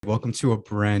Welcome to a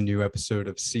brand new episode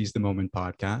of Seize the Moment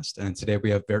podcast. And today we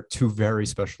have two very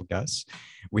special guests.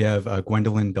 We have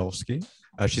Gwendolyn Dulski.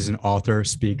 She's an author,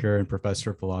 speaker, and professor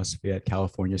of philosophy at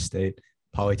California State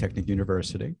Polytechnic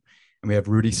University. And we have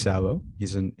Rudy Salo.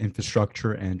 He's an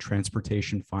infrastructure and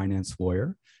transportation finance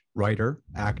lawyer, writer,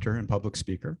 actor, and public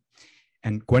speaker.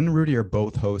 And Gwen and Rudy are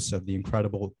both hosts of the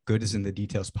incredible Good is in the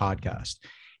Details podcast.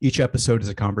 Each episode is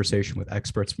a conversation with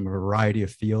experts from a variety of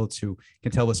fields who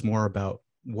can tell us more about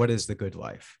what is the good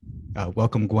life.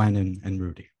 Welcome, Gwen and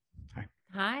Rudy.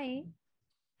 Hi.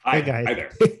 Hi, guys. Hi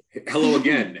there. Hello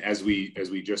again, as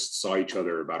we just saw each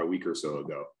other about a week or so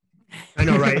ago. I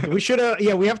know, right? We should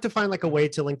we have to find like a way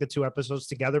to link the two episodes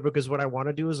together, because what I want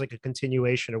to do is like a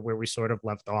continuation of where we sort of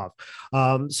left off.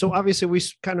 So obviously we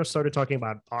kind of started talking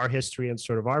about our history and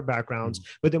sort of our backgrounds,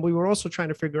 but then we were also trying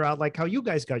to figure out like how you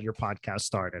guys got your podcast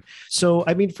started. So,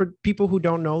 I mean, for people who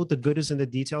don't know, the Good is in the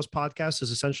Details podcast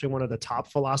is essentially one of the top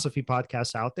philosophy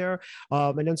podcasts out there.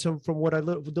 And then from what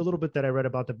the little bit that I read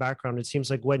about the background, it seems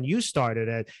like when you started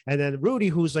it, and then Rudy,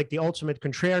 who's like the ultimate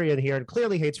contrarian here and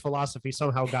clearly hates philosophy,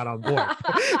 somehow got on board.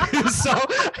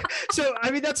 so I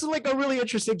mean, that's like a really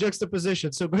interesting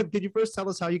juxtaposition. So can you first tell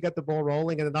us how you got the ball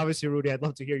rolling? And then obviously, Rudy, I'd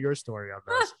love to hear your story on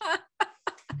this.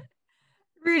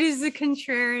 Rudy's the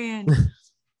contrarian.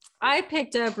 I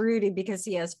picked up Rudy because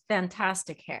he has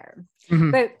fantastic hair. Mm-hmm.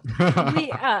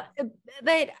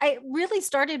 But I really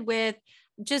started with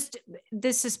just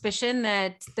this suspicion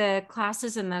that the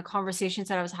classes and the conversations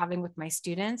that I was having with my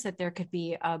students, that there could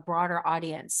be a broader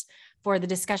audience for the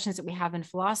discussions that we have in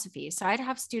philosophy. So I'd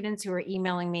have students who were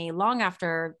emailing me long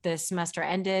after the semester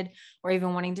ended, or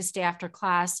even wanting to stay after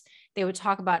class. They would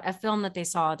talk about a film that they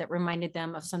saw that reminded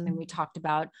them of something we talked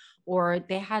about, or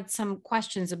they had some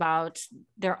questions about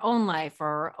their own life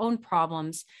or own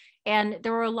problems. And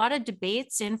there were a lot of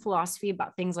debates in philosophy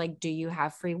about things like, do you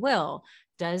have free will?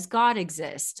 Does God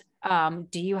exist?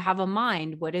 Do you have a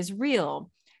mind? What is real?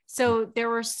 So there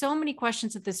were so many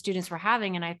questions that the students were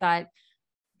having. And I thought,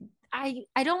 I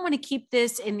don't want to keep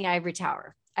this in the ivory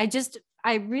tower.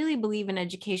 I really believe in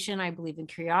education. I believe in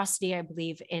curiosity. I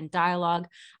believe in dialogue.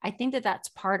 I think that that's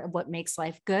part of what makes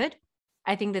life good.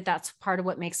 I think that that's part of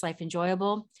what makes life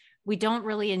enjoyable. We don't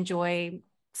really enjoy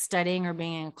studying or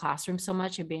being in a classroom so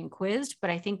much and being quizzed, but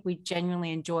I think we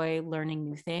genuinely enjoy learning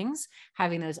new things,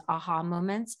 having those aha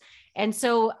moments. And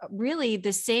so really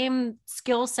the same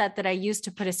skill set that I use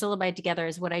to put a syllabi together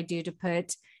is what I do to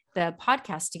put the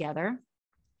podcast together.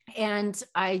 And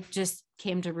I just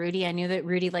came to Rudy. I knew that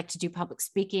Rudy liked to do public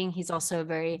speaking. He's also a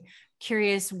very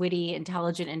curious, witty,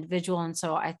 intelligent individual. And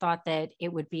so I thought that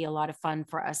it would be a lot of fun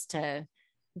for us to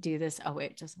do this. Oh,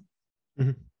 wait, just...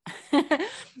 Mm-hmm.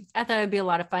 I thought it'd be a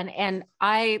lot of fun. And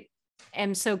I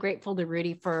am so grateful to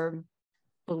Rudy for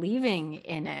believing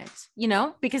in it,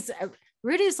 because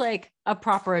Rudy's like a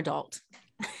proper adult.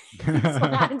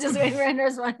 I'm just waiting for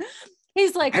Anders one.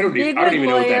 He's like, I don't even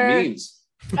know what that means.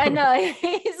 I know.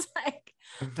 He's like,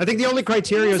 I think the only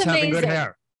criteria is having good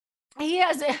hair. He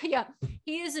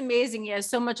is amazing. He has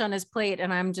so much on his plate.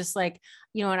 And I'm just like,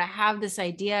 and I have this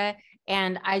idea,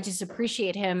 and I just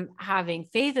appreciate him having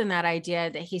faith in that idea,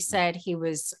 that he said he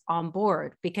was on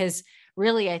board, because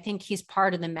really, I think he's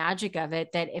part of the magic of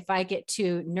it, that if I get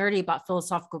too nerdy about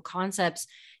philosophical concepts,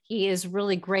 he is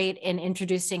really great in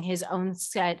introducing his own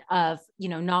set of,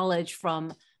 knowledge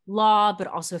from law, but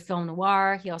also film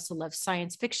noir. He also loves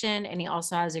science fiction, and he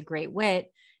also has a great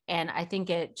wit. And I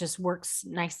think it just works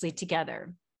nicely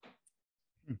together.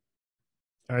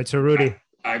 All right. So Rudy.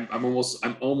 I'm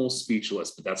almost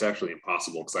speechless, but that's actually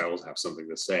impossible because I always have something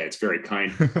to say. It's very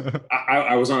kind.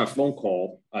 I was on a phone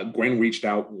call. Gwen reached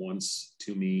out once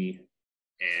to me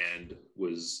and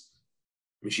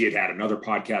she had another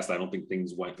podcast. I don't think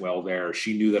things went well there.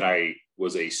 She knew that I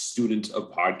was a student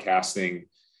of podcasting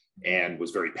and was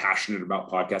very passionate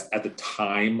about podcasts. At the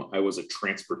time, I was a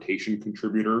transportation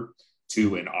contributor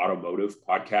to an automotive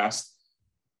podcast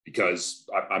because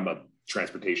I'm a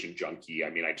transportation junkie. I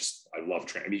mean, I love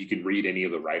you can read any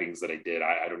of the writings that I did.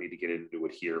 I don't need to get into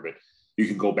it here, but you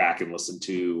can go back and listen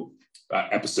to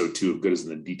episode 2 of Good is in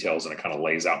the Details, and it kind of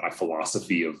lays out my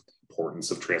philosophy of importance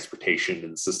of transportation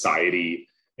and society.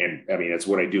 And I mean, it's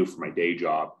what I do for my day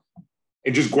job.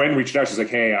 And just Gwen reached out. She's like,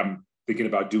 hey, I'm thinking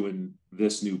about doing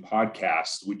this new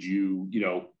podcast. Would you,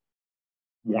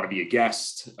 want to be a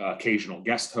guest, occasional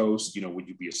guest host? Would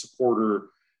you be a supporter?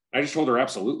 I just told her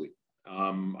absolutely.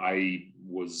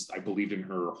 I believed in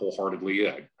her wholeheartedly,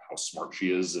 how smart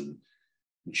she is, and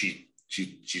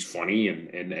she's funny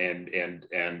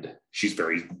and she's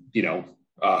very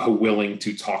willing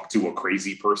to talk to a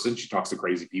crazy person. She talks to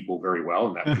crazy people very well,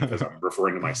 and that because I'm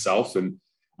referring to myself. And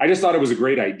I just thought it was a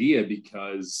great idea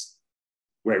because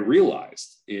what I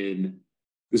realized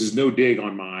this is no dig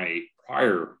on my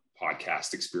prior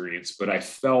podcast experience, but I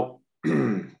felt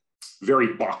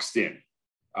very boxed in.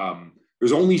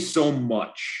 There's only so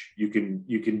much you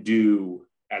can do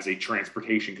as a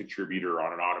transportation contributor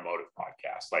on an automotive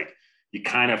podcast. Like you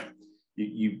kind of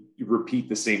you repeat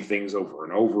the same things over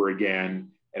and over again,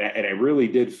 and I really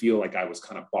did feel like I was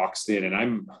kind of boxed in.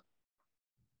 And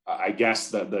I guess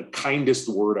the kindest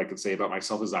word I could say about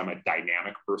myself is I'm a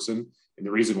dynamic person, and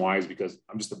the reason why is because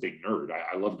I'm just a big nerd.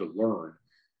 I love to learn,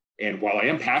 and while I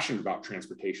am passionate about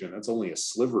transportation, that's only a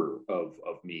sliver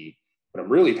of me. What I'm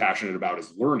really passionate about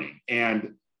is learning.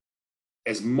 And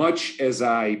as much as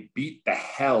I beat the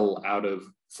hell out of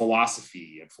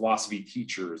philosophy and philosophy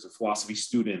teachers and philosophy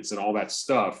students and all that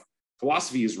stuff,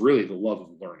 philosophy is really the love of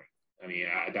learning. I mean,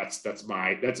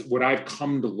 that's what I've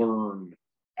come to learn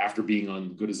after being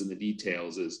on Good is in the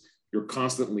Details is you're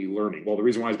constantly learning. Well, the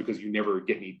reason why is because you never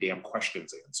get any damn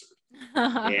questions answered.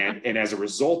 and as a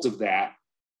result of that,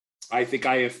 I think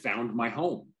I have found my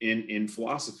home in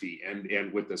philosophy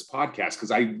and with this podcast,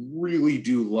 because I really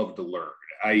do love to learn.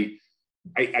 I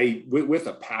with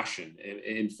a passion. And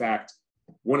in fact,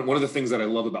 one of the things that I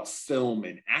love about film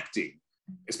and acting,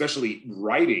 especially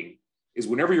writing, is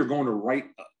whenever you're going to write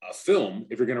a film,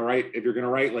 if you're going to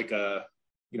write like a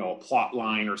plot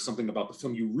line or something about the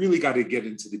film, you really got to get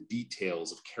into the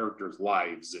details of characters'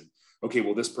 lives. And okay,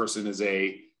 well, this person is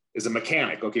a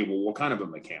mechanic. Okay, well, what kind of a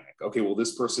mechanic? Okay, well,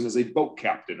 this person is a boat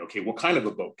captain. Okay, what kind of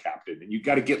a boat captain? And you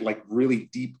got to get like really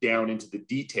deep down into the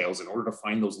details in order to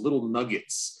find those little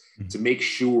nuggets to make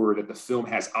sure that the film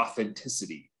has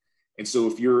authenticity. And so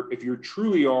if you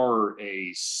truly are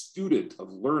a student of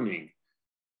learning,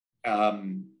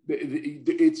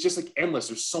 it's just like endless.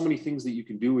 There's so many things that you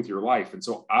can do with your life. And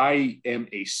so I am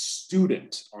a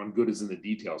student on Good is in the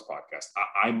Details podcast.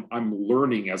 I'm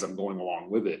learning as I'm going along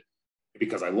with it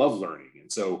because I love learning.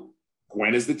 And so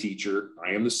Gwen is the teacher.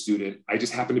 I am the student. I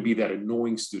just happen to be that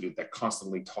annoying student that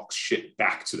constantly talks shit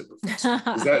back to the professor.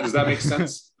 Does that make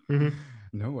sense? Mm-hmm.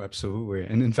 No, absolutely.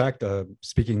 And in fact,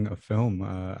 speaking of film,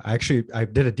 I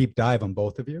did a deep dive on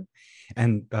both of you.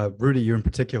 And Rudy, you in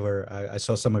particular, I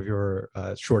saw some of your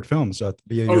short films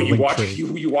via your you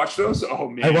Linktree. watched those? Oh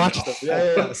man, I watched them.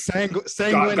 Yeah.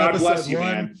 Sanguine God bless episode you, 1.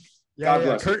 man.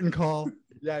 Yeah. Curtain Call.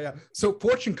 Yeah. So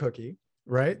Fortune Cookie,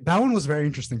 right? That one was very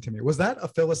interesting to me. Was that a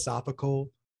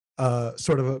philosophical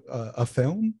sort of a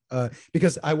film?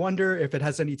 Because I wonder if it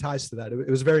has any ties to that. It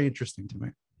was very interesting to me.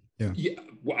 Yeah.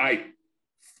 Well,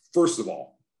 first of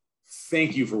all,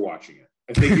 thank you for watching it.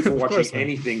 And thank you for watching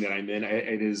anything that I'm in.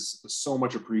 It is so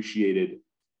much appreciated.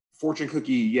 Fortune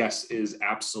Cookie, yes, is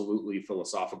absolutely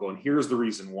philosophical. And here's the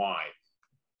reason why.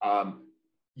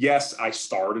 Yes, I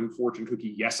starred in Fortune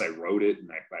Cookie. Yes, I wrote it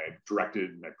and I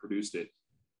directed and I produced it.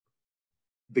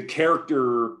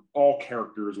 All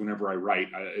characters, whenever I write,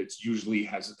 it's usually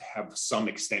have some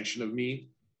extension of me.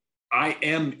 I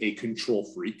am a control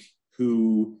freak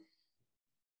who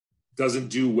doesn't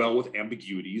do well with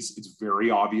ambiguities. It's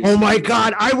very obvious. Oh my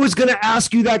God. I was going to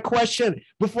ask you that question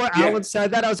before Alan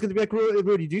said that. I was going to be like,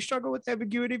 Rudy, do you struggle with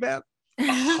ambiguity, man?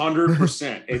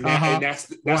 100%. And that's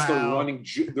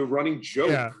the running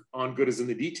joke on Good is in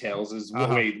the Details is,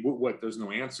 wait, what? There's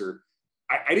no answer.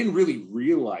 I didn't really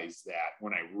realize that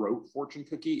when I wrote Fortune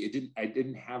Cookie. I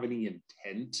didn't have any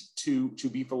intent to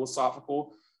be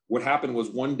philosophical. What happened was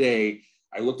one day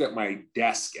I looked at my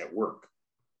desk at work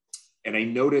and I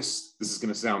noticed, this is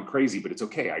going to sound crazy, but it's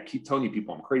okay. I keep telling you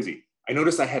people I'm crazy. I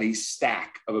noticed I had a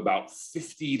stack of about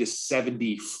 50 to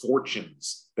 70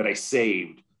 fortunes that I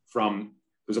saved from,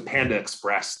 there's a Panda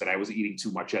Express that I was eating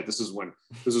too much at. This is when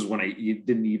I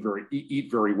didn't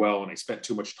eat very well. And I spent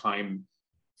too much time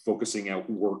focusing at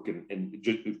work and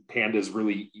just, Panda is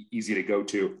really easy to go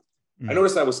to. I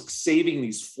noticed I was saving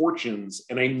these fortunes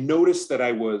and I noticed that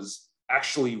I was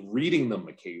actually reading them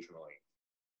occasionally.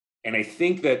 And I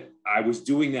think that I was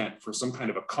doing that for some kind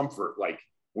of a comfort. Like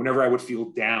whenever I would feel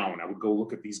down, I would go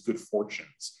look at these good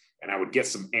fortunes and I would get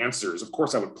some answers. Of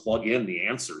course, I would plug in the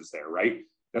answers there, right?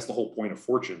 That's the whole point of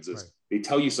fortunes is They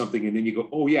tell you something and then you go,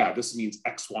 oh yeah, this means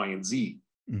X, Y, and Z.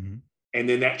 Mm-hmm. And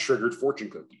then that triggered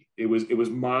Fortune Cookie. It was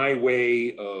my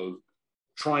way of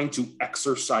trying to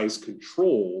exercise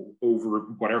control over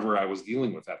whatever I was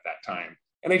dealing with at that time.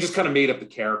 And I just kind of made up the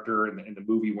character and the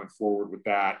movie went forward with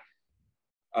that.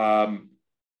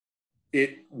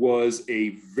 It was a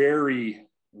very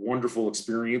wonderful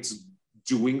experience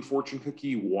doing Fortune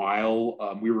Cookie while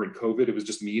we were in COVID. It was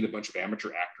just me and a bunch of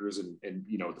amateur actors. And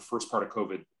the first part of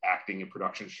COVID, acting and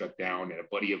production shut down. And a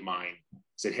buddy of mine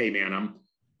said, hey man, I'm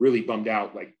really bummed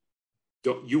out. Like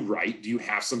don't you write? Do you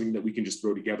have something that we can just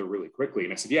throw together really quickly?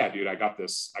 And I said, yeah, dude, I got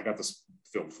this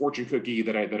film Fortune Cookie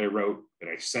that I wrote, and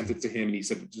I sent it to him, and he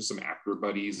said to some actor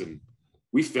buddies, and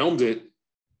we filmed it.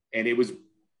 And it was,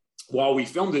 while we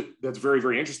filmed it, that's very,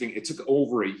 very interesting. It took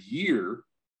over a year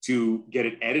to get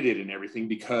it edited and everything,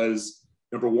 because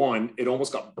number one, it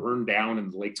almost got burned down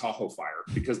in the Lake Tahoe fire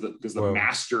because the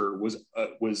master was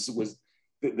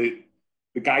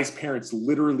the guy's parents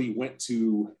literally went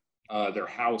to their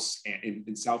house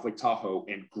in South Lake Tahoe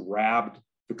and grabbed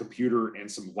the computer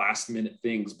and some last minute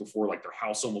things before like their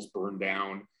house almost burned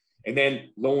down. And then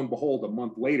lo and behold, a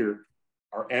month later,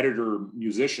 our editor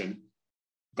musician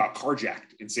got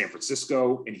carjacked in San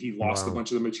Francisco, and he lost a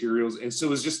bunch of the materials. And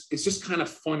so it's just kind of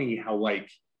funny how like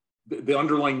the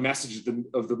underlying message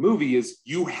of the movie is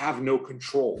you have no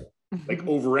control, like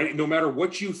over any, no matter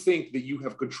what you think that you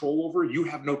have control over, you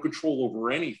have no control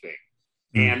over anything.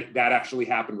 And that actually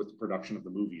happened with the production of the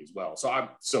movie as well.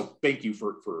 So thank you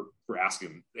for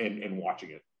asking and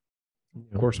watching it.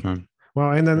 Of course, man.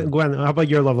 Well, and then Gwen, how about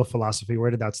your love of philosophy?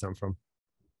 Where did that stem from?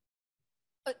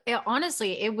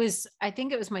 Honestly, I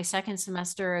think it was my second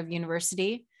semester of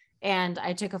university, and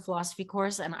I took a philosophy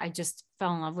course, and I just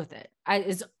fell in love with it.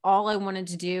 It's all I wanted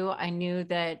to do. I knew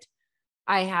that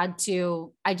I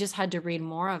just had to read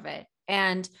more of it.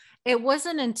 And it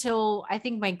wasn't until I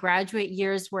think my graduate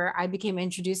years where I became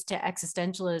introduced to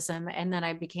existentialism, and then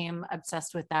I became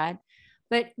obsessed with that.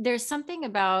 But there's something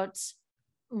about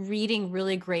reading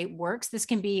really great works. This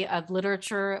can be of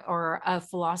literature or of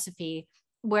philosophy,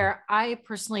 where I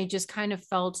personally just kind of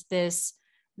felt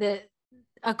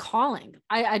a calling.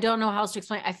 I don't know how else to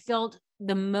explain. I felt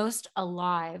the most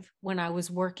alive when I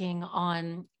was working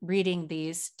on reading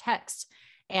these texts,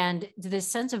 and this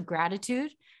sense of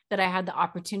gratitude that I had the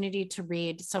opportunity to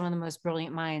read some of the most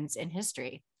brilliant minds in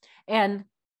history. And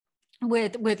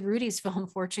with Rudy's film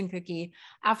Fortune Cookie,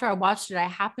 after I watched it, I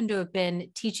happened to have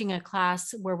been teaching a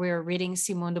class where we were reading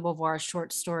Simone de Beauvoir's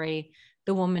short story,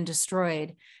 The Woman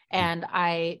Destroyed. And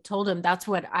I told him that's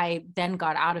what I then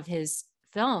got out of his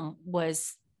film,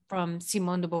 was from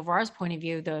Simone de Beauvoir's point of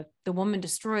view, the Woman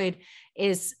Destroyed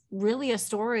is really a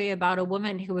story about a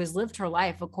woman who has lived her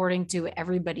life according to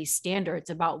everybody's standards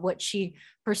about what she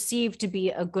perceived to be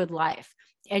a good life.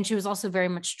 And she was also very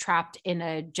much trapped in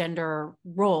a gender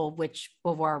role, which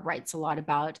Beauvoir writes a lot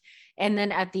about. And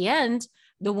then at the end,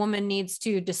 the woman needs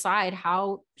to decide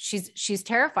how she's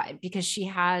terrified because she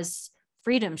has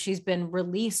freedom. She's been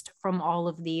released from all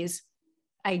of these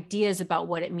ideas about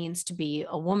what it means to be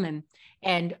a woman,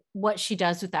 and what she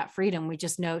does with that freedom. We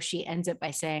just know she ends it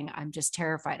by saying, I'm just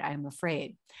terrified, I'm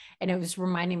afraid. And it was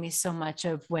reminding me so much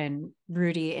of when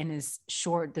Rudy in his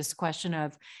short, this question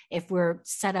of, if we're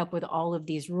set up with all of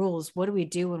these rules, what do we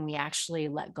do when we actually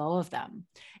let go of them?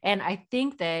 And I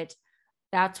think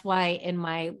that's why in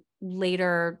my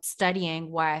later studying,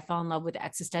 why I fell in love with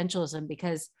existentialism,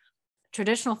 because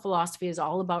traditional philosophy is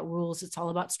all about rules. It's all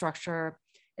about structure.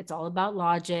 It's all about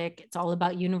logic. It's all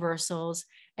about universals.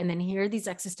 And then here these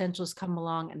existentialists come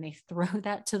along and they throw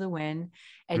that to the wind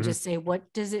and just say,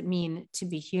 what does it mean to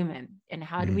be human? And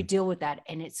how do we deal with that?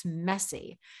 And it's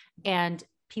messy. And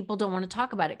people don't want to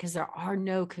talk about it because there are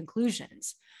no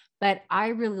conclusions. But I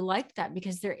really liked that,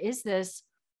 because there is this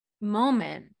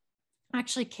moment,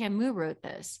 actually Camus wrote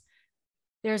this.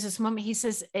 There's this moment, he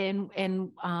says in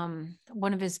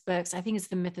one of his books, I think it's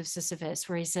The Myth of Sisyphus,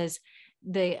 where he says,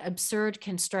 the absurd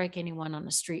can strike anyone on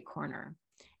a street corner.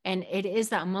 And it is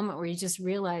that moment where you just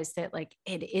realize that, like,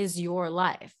 it is your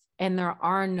life and there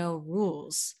are no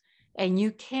rules, and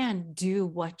you can do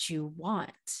what you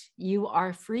want. You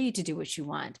are free to do what you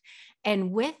want.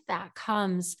 And with that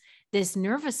comes this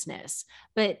nervousness,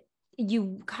 but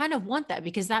you kind of want that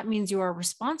because that means you are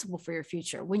responsible for your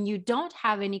future. When you don't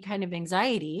have any kind of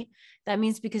anxiety, that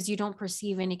means because you don't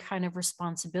perceive any kind of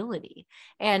responsibility.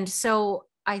 And so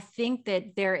I think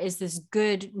that there is this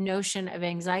good notion of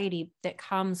anxiety that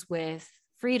comes with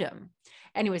freedom.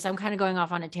 Anyways, I'm kind of going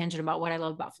off on a tangent about what I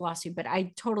love about philosophy, but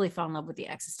I totally fell in love with the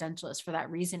existentialist for that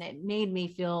reason. It made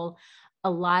me feel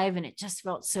alive, and it just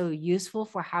felt so useful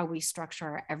for how we structure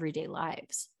our everyday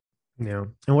lives. Yeah.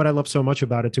 And what I love so much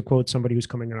about it, to quote somebody who's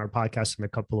coming on our podcast in a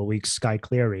couple of weeks, Sky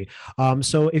Cleary.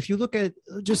 So if you look at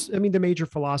the major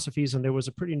philosophies, and there was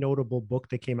a pretty notable book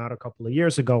that came out a couple of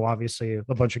years ago, obviously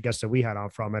a bunch of guests that we had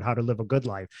on from it, How to Live a Good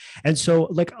Life. And so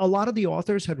like a lot of the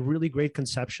authors had really great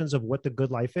conceptions of what the good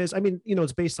life is. I mean,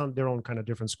 it's based on their own kind of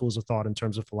different schools of thought in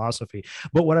terms of philosophy.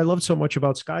 But what I loved so much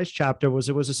about Sky's chapter was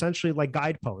it was essentially like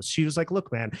guideposts. She was like,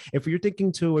 look, man, if you're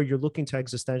thinking to, or you're looking to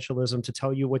existentialism to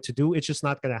tell you what to do, it's just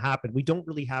not going to happen, moment. We don't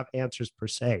really have answers per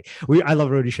se. I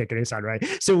love Rudy shaking his head, right?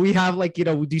 So we have like,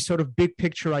 these sort of big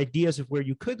picture ideas of where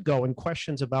you could go and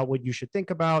questions about what you should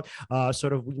think about,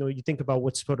 you think about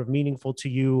what's sort of meaningful to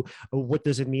you. What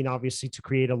does it mean, obviously, to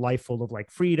create a life full of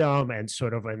like freedom and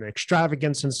sort of an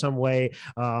extravagance in some way,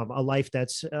 a life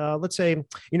that's, let's say,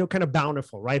 kind of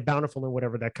bountiful, right? Bountiful in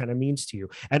whatever that kind of means to you.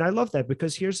 And I love that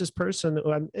because here's this person,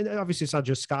 and obviously it's not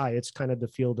just Sky, it's kind of the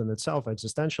field in itself,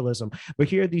 existentialism. But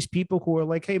here are these people who are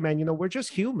like, hey, man, we're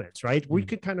just humans, right? We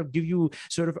could kind of give you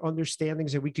sort of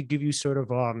understandings, and we could give you sort of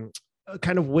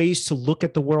kind of ways to look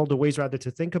at the world, or ways rather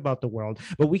to think about the world,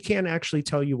 but we can't actually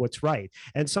tell you what's right.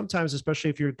 And sometimes, especially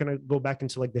if you're going to go back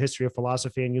into like the history of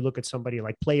philosophy and you look at somebody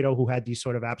like Plato, who had these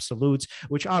sort of absolutes,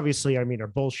 which obviously, I mean, are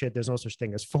bullshit. There's no such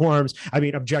thing as forms. I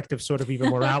mean, objective sort of even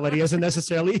morality isn't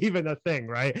necessarily even a thing,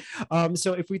 right?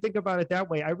 So if we think about it that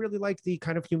way, I really like the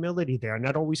kind of humility there. And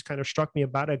that always kind of struck me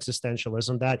about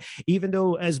existentialism, that even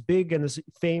though as big and as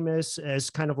famous, as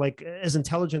kind of like as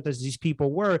intelligent as these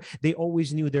people were, they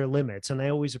always knew their limits. And I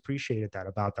always appreciated that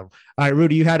about them. All right,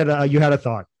 Rudy, you had a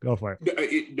thought. Go for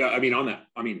it.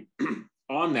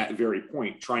 On that very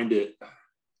point, trying to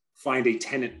find a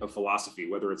tenet of philosophy,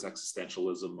 whether it's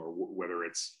existentialism or whether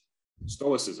it's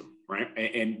stoicism, right?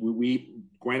 And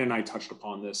Gwen and I touched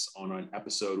upon this on an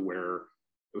episode where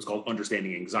it was called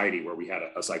Understanding Anxiety, where we had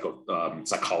a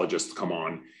psychologist come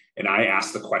on, and I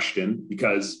asked the question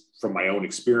because from my own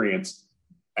experience,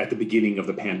 at the beginning of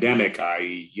the pandemic,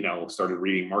 I, started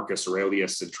reading Marcus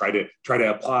Aurelius and try to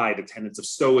apply the tenets of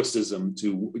stoicism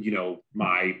to,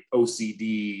 my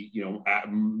OCD,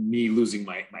 me losing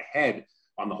my head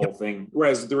on the whole thing.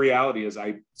 Whereas the reality is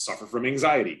I suffer from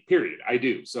anxiety, period. I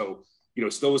do. So,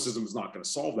 stoicism is not going to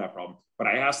solve that problem. But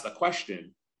I asked the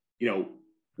question,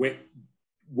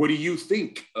 what do you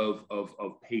think of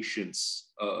patients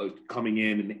coming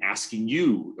in and asking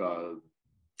you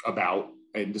about,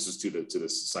 and this is to the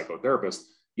psychotherapist,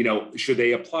 should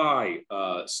they apply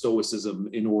stoicism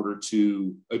in order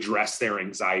to address their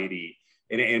anxiety?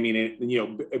 And I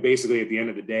mean, basically at the end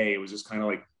of the day, it was just kind of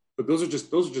like, but those are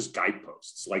just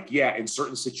guideposts. Like, yeah, in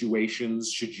certain situations,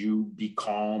 should you be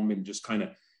calm and just kind of,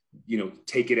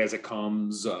 take it as it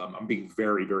comes? I'm being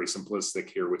very, very simplistic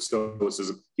here with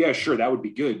stoicism. Yeah, sure, that would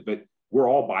be good, but we're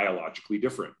all biologically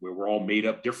different. We're all made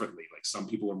up differently. Like, some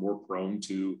people are more prone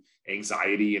to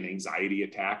anxiety and anxiety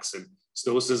attacks. And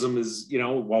stoicism is,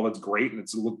 while it's great and it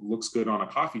looks good on a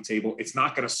coffee table, it's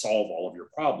not going to solve all of your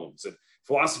problems. And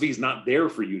philosophy is not there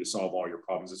for you to solve all your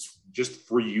problems. It's just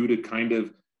for you to kind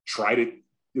of try to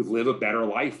live a better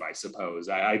life, I suppose.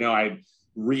 I know I'm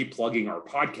replugging our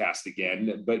podcast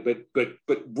again, but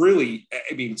really,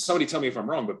 I mean, somebody tell me if I'm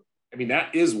wrong, but I mean,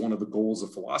 that is one of the goals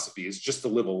of philosophy, is just to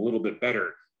live a little bit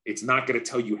better. It's not going to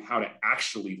tell you how to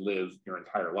actually live your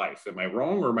entire life. Am I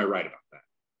wrong or am I right about that?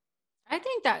 I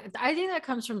think that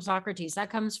comes from Socrates. That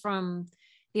comes from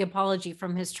the Apology,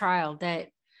 from his trial. That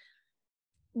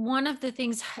one of the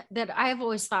things that I've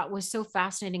always thought was so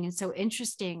fascinating and so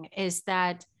interesting is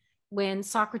that when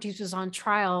Socrates was on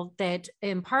trial, that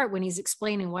in part when he's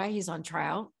explaining why he's on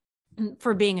trial,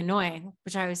 for being annoying,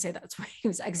 which I always say that's why he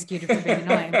was executed, for being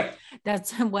annoying.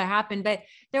 That's what happened. But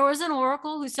there was an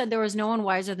oracle who said there was no one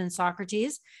wiser than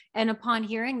Socrates. And upon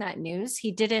hearing that news,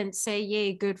 he didn't say,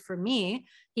 yay, good for me.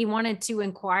 He wanted to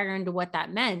inquire into what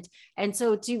that meant. And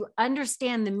so to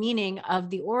understand the meaning of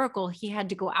the oracle, he had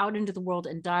to go out into the world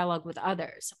and dialogue with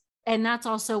others. And that's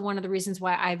also one of the reasons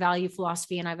why I value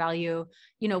philosophy and I value,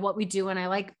 what we do. And I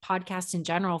like podcasts in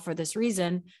general for this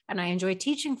reason. And I enjoy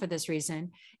teaching for this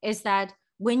reason, is that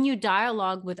when you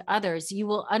dialogue with others, you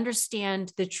will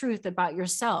understand the truth about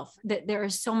yourself, that there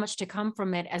is so much to come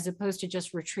from it, as opposed to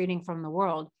just retreating from the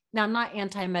world. Now, I'm not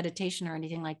anti-meditation or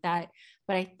anything like that,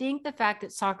 but I think the fact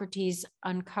that Socrates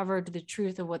uncovered the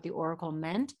truth of what the oracle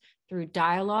meant through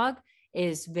dialogue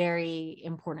is very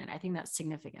important. I think that's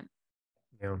significant.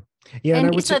 Yeah.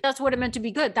 And he said that's what it meant to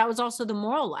be good. That was also the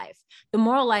moral life. The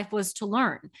moral life was to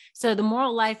learn. So the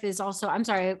moral life is also, I'm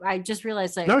sorry, I just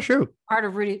realized that part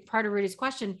of Rudy's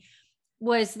question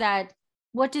was that,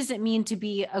 what does it mean to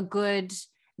be a good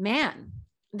man?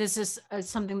 This is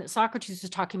something that Socrates was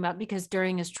talking about, because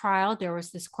during his trial, there was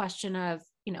this question of,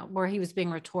 where he was being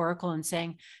rhetorical and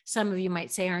saying, some of you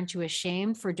might say, aren't you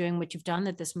ashamed for doing what you've done,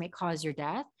 that this might cause your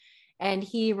death? And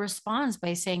he responds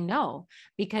by saying no,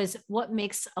 because what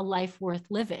makes a life worth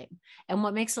living? And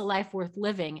what makes a life worth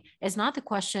living is not the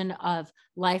question of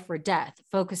life or death,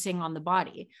 focusing on the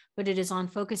body, but it is on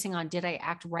focusing on, did I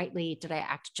act rightly? Did I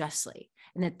act justly?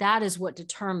 And that is what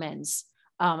determines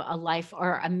a life,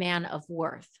 or a man of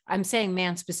worth. I'm saying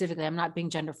man specifically. I'm not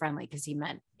being gender friendly, because he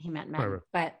meant men. Right.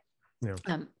 But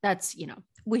That's,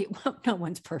 no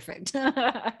one's perfect,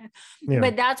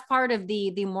 but that's part of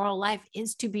the moral life,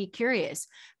 is to be curious,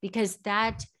 because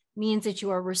that means that you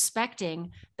are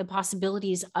respecting the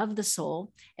possibilities of the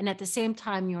soul. And at the same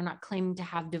time, you're not claiming to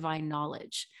have divine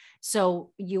knowledge.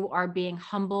 So you are being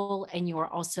humble, and you are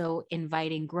also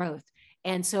inviting growth.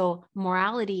 And so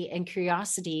morality and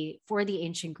curiosity for the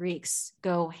ancient Greeks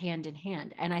go hand in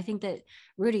hand. And I think that,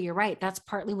 Rudy, you're right. That's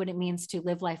partly what it means to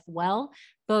live life well,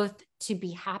 both to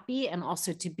be happy and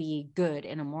also to be good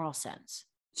in a moral sense.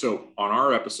 So on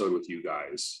our episode with you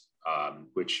guys,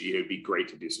 which it would be great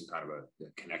to do some kind of a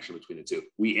connection between the two,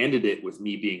 we ended it with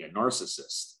me being a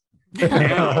narcissist.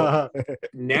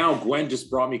 Now Gwen just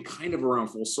brought me kind of around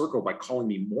full circle by calling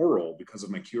me moral because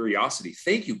of my curiosity.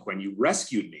 Thank you, Gwen. You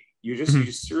rescued me. You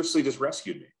seriously just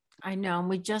rescued me. I know. And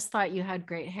we just thought you had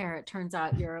great hair. It turns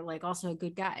out you're like also a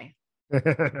good guy.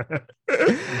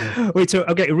 Wait, so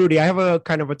okay, Rudy, I have a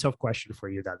kind of a tough question for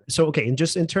you then. So okay, and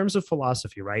just in terms of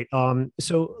philosophy, right?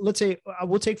 So let's say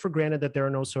we'll take for granted that there are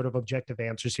no sort of objective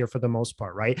answers here for the most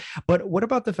part, right? But what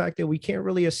about the fact that we can't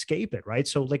really escape it, right?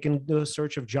 So like in the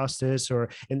search of justice, or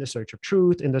in the search of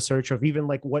truth, in the search of even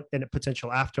like what a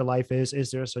potential afterlife is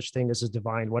there such thing as a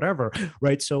divine whatever,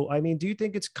 right? So I mean, do you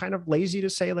think it's kind of lazy to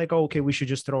say like, oh, okay, we should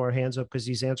just throw our hands up because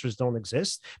these answers don't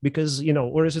exist? Because,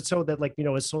 or is it so that like,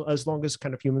 as long as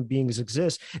kind of human beings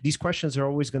exist, these questions are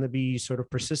always going to be sort of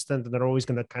persistent, and they're always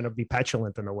going to kind of be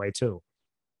petulant in a way too?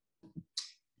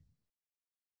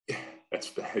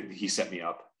 He set me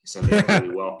up. He set me up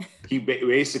really well. He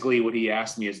basically, what he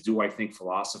asked me is, do I think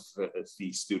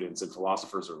philosophy students and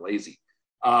philosophers are lazy?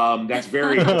 It's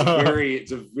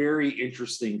a very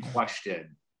interesting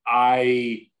question.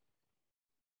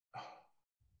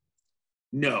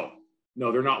 No,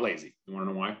 they're not lazy. You want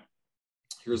to know why?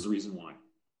 Here's the reason why.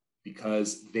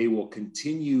 Because they will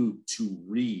continue to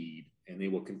read, and they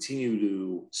will continue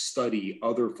to study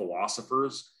other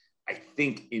philosophers, I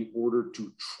think, in order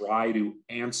to try to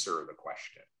answer the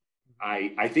question.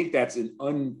 I think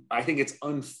it's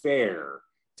unfair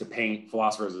to paint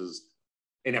philosophers as,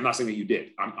 and I'm not saying that you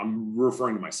did, I'm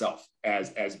referring to myself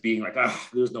as being like,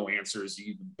 there's no answers,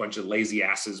 you bunch of lazy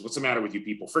asses. What's the matter with you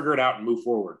people? Figure it out and move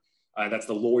forward. That's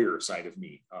the lawyer side of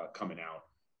me coming out.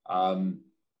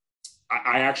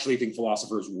 I actually think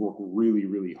philosophers work really,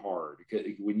 really hard.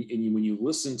 When you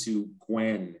listen to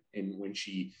Gwen, and when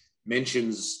she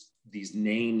mentions these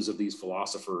names of these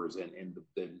philosophers and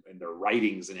their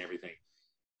writings and everything,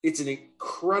 it's an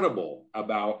incredible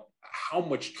about how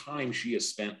much time she has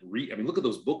spent reading. I mean, look at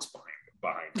those books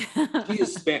behind her.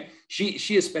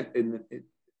 She has spent a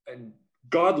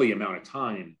godly amount of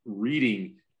time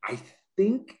reading, I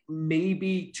think,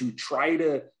 maybe to try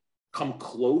to come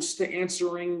close to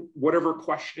answering whatever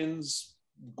questions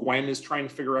Gwen is trying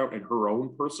to figure out in her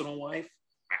own personal life.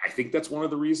 I think that's one of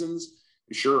the reasons.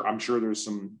 Sure, I'm sure there's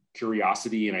some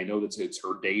curiosity, and I know that it's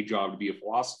her day job to be a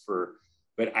philosopher,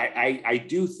 but I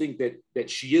do think that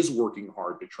she is working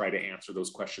hard to try to answer those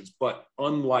questions. But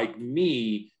unlike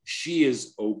me, she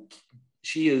is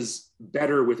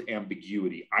better with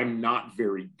ambiguity. I'm not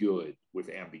very good with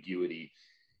ambiguity.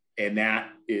 And that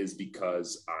is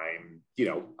because I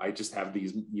just have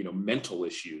these, mental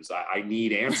issues. I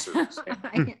need answers,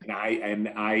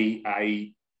 and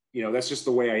I that's just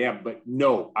the way I am. But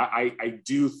no, I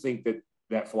do think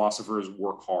that philosophers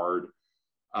work hard.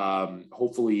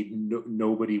 Hopefully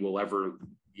nobody will ever,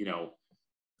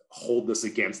 hold this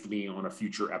against me on a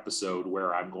future episode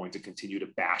where I'm going to continue to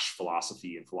bash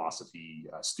philosophy and philosophy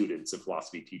students and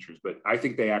philosophy teachers. But I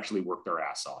think they actually work their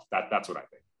ass off. That's what I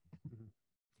think.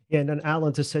 Yeah, and then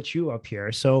Alan, to set you up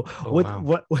here. So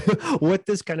what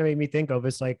this kind of made me think of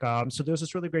is like, so there's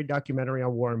this really great documentary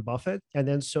on Warren Buffett. And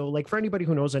then so like for anybody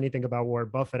who knows anything about Warren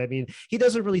Buffett, I mean, he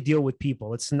doesn't really deal with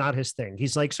people. It's not his thing.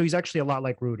 He's actually a lot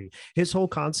like Rudy. His whole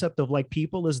concept of like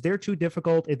people is they're too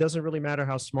difficult. It doesn't really matter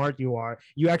how smart you are.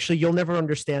 You'll never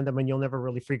understand them, and you'll never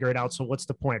really figure it out. So what's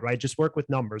the point, right? Just work with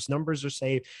numbers. Numbers are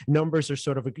safe. Numbers are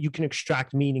sort of, you can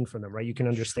extract meaning from them, right? You can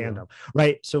understand them,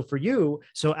 right? So for you,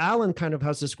 so Alan kind of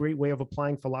has this great way of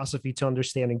applying philosophy to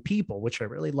understanding people, which I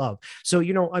really love. So,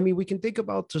 I mean, we can think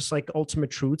about just like ultimate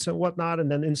truths and whatnot.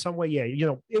 And then in some way,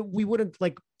 we wouldn't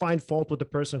like find fault with the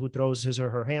person who throws his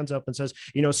or her hands up and says,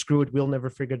 screw it, we'll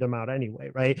never figure them out anyway,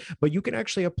 right? But you can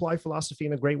actually apply philosophy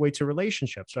in a great way to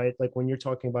relationships, right? Like when you're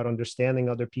talking about understanding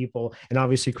other people and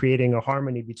obviously creating a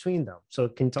harmony between them. So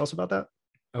can you tell us about that?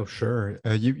 Oh, sure.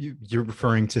 You're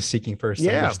referring to seeking first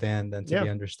to understand, then to be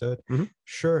understood. Mm-hmm.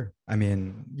 Sure. I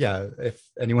mean, if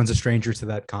anyone's a stranger to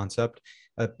that concept,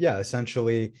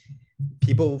 essentially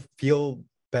people feel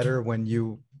better when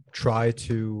you try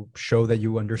to show that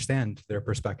you understand their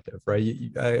perspective, right?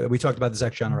 We talked about this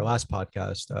actually on our last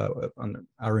podcast, on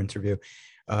our interview.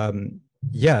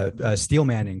 Steel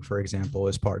manning, for example,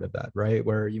 is part of that, right?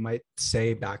 Where you might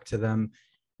say back to them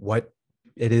what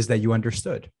it is that you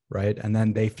understood, right? And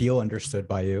then they feel understood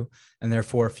by you, and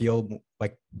therefore feel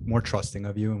like more trusting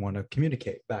of you and want to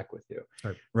communicate back with you,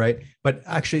 right? But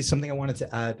actually, something I wanted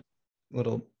to add,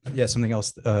 something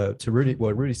else to Rudy,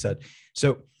 what Rudy said.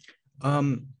 So,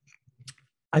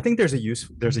 I think there's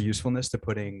a usefulness to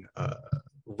putting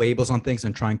labels on things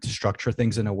and trying to structure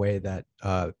things in a way that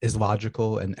is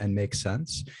logical and makes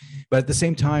sense. But at the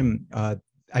same time,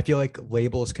 I feel like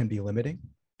labels can be limiting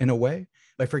in a way.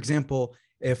 Like, for example,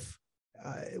 if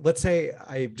let's say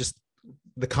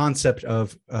the concept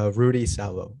of Rudy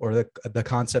Salo or the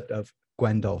concept of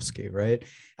Gwen Dulski, right?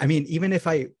 I mean, even if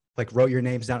I like wrote your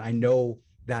names down, I know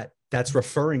that that's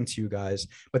referring to you guys,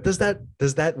 but does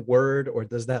that word or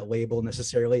does that label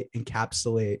necessarily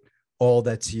encapsulate all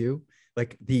that's you?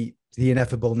 Like the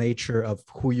ineffable nature of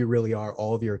who you really are,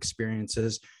 all of your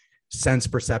experiences, sense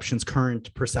perceptions,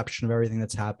 current perception of everything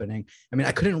that's happening. I mean,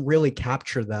 I couldn't really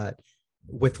capture that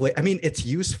it's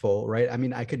useful, right? I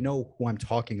mean, I could know who I'm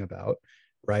talking about,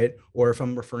 right? Or if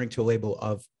I'm referring to a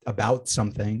label about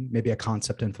something, maybe a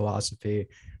concept in philosophy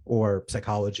or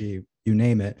psychology, you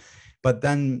name it. But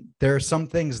then there are some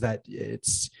things that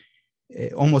it's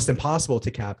almost impossible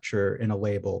to capture in a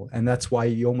label. And that's why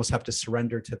you almost have to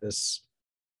surrender to this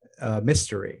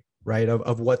mystery, right?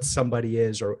 Of what somebody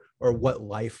is or what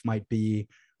life might be,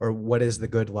 or what is the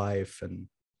good life and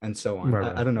so on.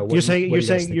 Right. I don't know. You're saying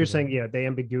the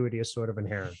ambiguity is sort of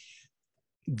inherent.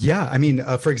 Yeah. I mean,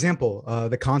 for example,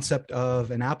 the concept of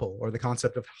an apple or the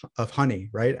concept of honey,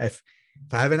 right? If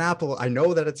I have an apple, I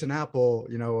know that it's an apple,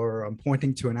 or I'm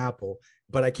pointing to an apple,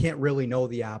 but I can't really know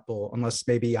the apple unless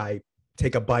maybe I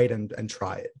take a bite and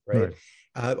try it, right?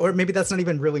 Or maybe that's not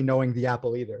even really knowing the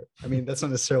apple either. I mean, that's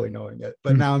not necessarily knowing it,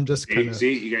 but now I'm just kind of...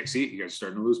 You guys are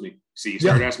starting to lose me. See, you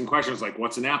started asking questions like,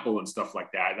 what's an apple and stuff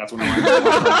like that. That's when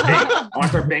I want to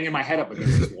start banging my head up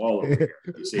against this wall over here.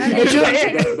 You see,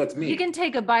 that's me. You can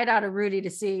take a bite out of Rudy to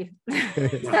see.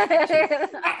 The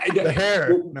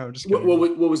hair. No, I'm just kidding.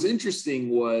 What was interesting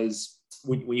was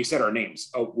when you said our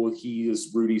names. Oh, well, he is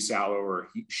Rudy Salo or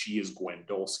she is Gwen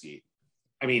Dulski.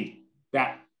 I mean,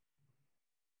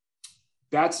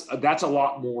 that's a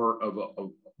lot more of a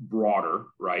broader,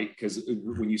 right? Because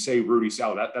when you say Rudy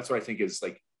Salo, that's what I think is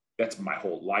like, that's my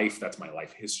whole life. That's my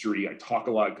life history. I talk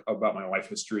a lot about my life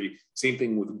history. Same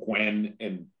thing with Gwen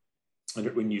and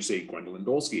when you say Gwendolyn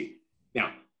Dulski.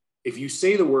 Now, if you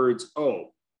say the words,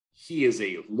 oh, he is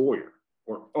a lawyer,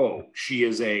 or oh, she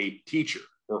is a teacher,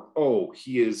 or oh,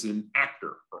 he is an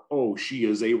actor, or oh, she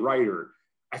is a writer,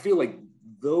 I feel like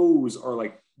those are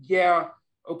like, yeah,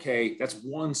 okay, that's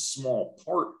one small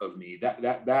part of me.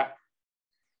 That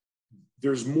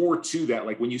there's more to that.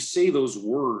 Like when you say those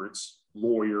words,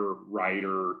 lawyer,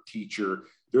 writer, teacher,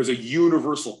 there's a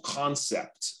universal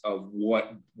concept of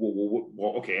well,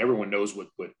 okay, everyone knows what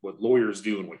lawyers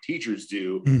do and what teachers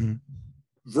do,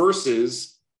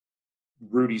 versus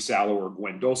Rudy Salo or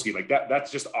Gwen Dulski. Like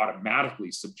that's just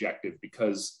automatically subjective,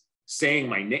 because saying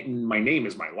my name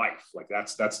is my life. Like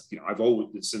that's I've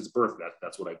always, since birth,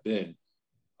 that's what I've been.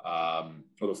 Well,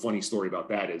 the funny story about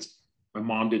that is my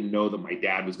mom didn't know that my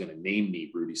dad was going to name me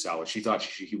Rudy Salo. She thought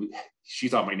she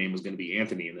thought my name was going to be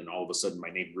Anthony, and then all of a sudden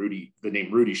the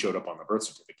name Rudy showed up on the birth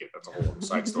certificate. That's a whole other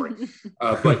side story.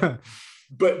 But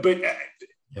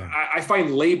I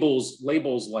find labels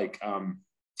like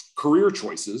career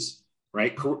choices,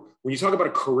 right? When you talk about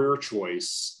a career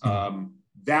choice,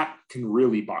 that can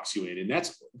really box you in,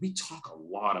 and we talk a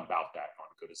lot about that on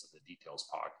Good as in the Details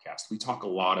podcast. We talk a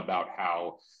lot about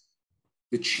how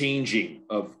the changing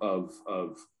of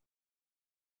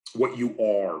what you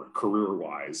are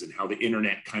career-wise, and how the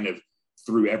internet kind of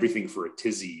threw everything for a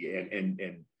tizzy,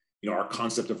 and our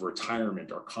concept of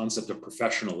retirement, our concept of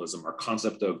professionalism, our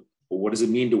concept of, well, what does it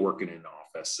mean to work in an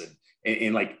office,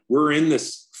 and like we're in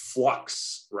this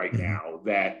flux right now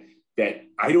that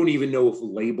I don't even know if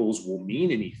labels will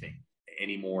mean anything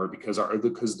anymore, because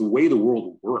the way the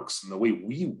world works and the way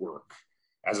we work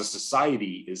as a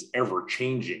society is ever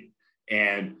changing.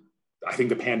 And I think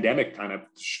the pandemic kind of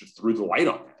threw the light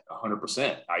on that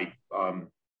 100%. I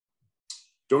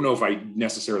don't know if I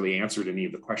necessarily answered any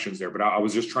of the questions there, but I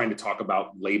was just trying to talk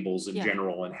about labels in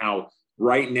general, and how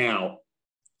right now,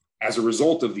 as a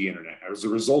result of the internet, as a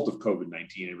result of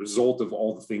COVID-19, as a result of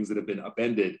all the things that have been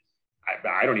upended,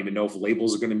 I don't even know if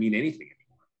labels are going to mean anything anymore.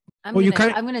 I'm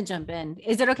going to jump in.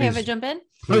 Is it okay if I jump in?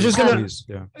 I was just going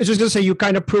to say, you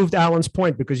kind of proved Alan's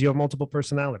point, because you have multiple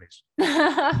personalities.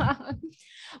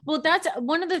 Well, that's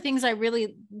one of the things I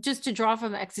really, just to draw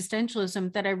from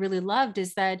existentialism, that I really loved,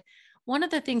 is that one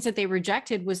of the things that they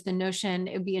rejected was the notion,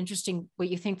 it would be interesting what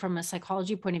you think from a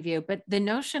psychology point of view, but the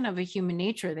notion of a human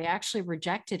nature, they actually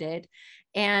rejected it.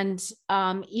 And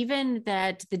even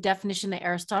that the definition that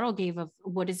Aristotle gave of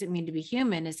what does it mean to be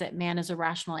human is that man is a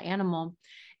rational animal.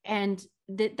 And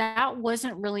that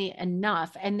wasn't really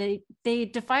enough. And they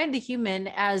defined the human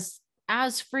as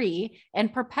free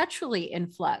and perpetually in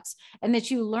flux, and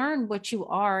that you learn what you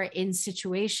are in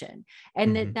situation,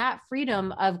 and that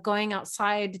freedom of going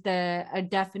outside the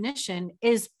definition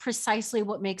is precisely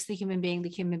what makes the human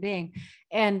being.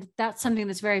 And that's something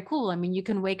that's very cool. I mean, you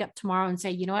can wake up tomorrow and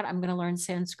say, you know what, I'm going to learn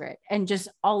Sanskrit, and just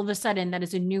all of a sudden that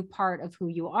is a new part of who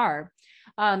you are.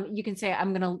 You can say,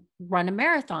 I'm going to run a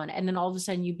marathon, and then all of a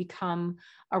sudden you become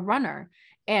a runner.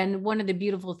 And one of the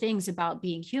beautiful things about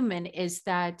being human is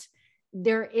that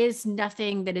there is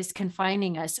nothing that is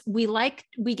confining us. We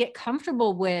get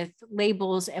comfortable with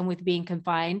labels and with being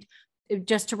confined.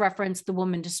 Just to reference The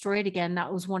Woman Destroyed again,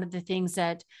 that was one of the things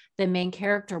that the main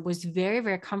character was very,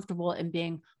 very comfortable in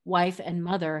being wife and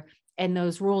mother, and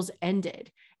those roles ended.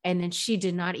 And then she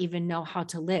did not even know how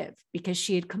to live because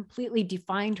she had completely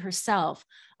defined herself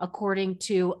according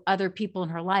to other people in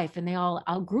her life, and they all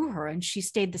outgrew her, and she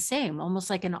stayed the same, almost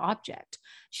like an object.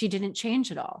 She didn't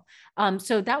change at all.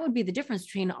 So that would be the difference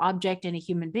between an object and a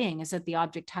human being, is that the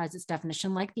object has its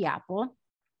definition, like the apple,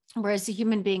 whereas the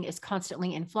human being is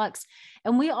constantly in flux.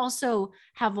 And we also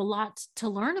have a lot to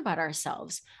learn about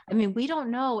ourselves. I mean, we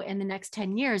don't know in the next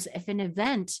 10 years if an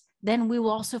event, then we will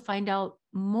also find out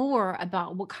more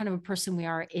about what kind of a person we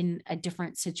are in a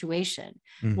different situation.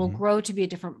 We'll grow to be a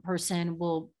different person.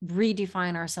 We'll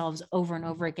redefine ourselves over and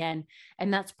over again.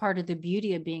 And that's part of the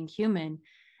beauty of being human.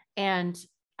 And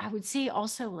I would say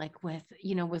also, like with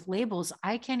labels,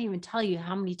 I can't even tell you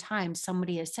how many times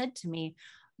somebody has said to me,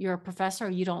 you're a professor,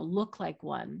 you don't look like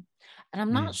one. And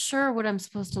I'm not sure what I'm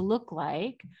supposed to look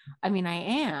like. I mean, I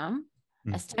am.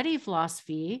 I study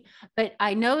philosophy, but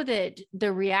I know that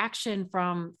the reaction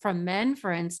from men,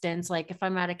 for instance, like if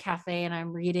I'm at a cafe and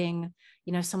I'm reading,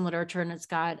 some literature and it's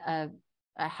got a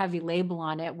heavy label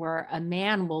on it, where a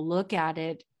man will look at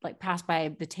it, like pass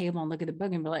by the table and look at the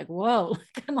book and be like, whoa,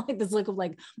 kind of like this look of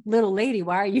like, little lady,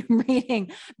 why are you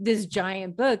reading this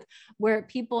giant book? Where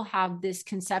people have this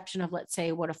conception of, let's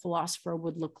say, what a philosopher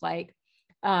would look like.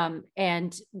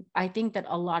 And I think that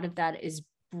a lot of that is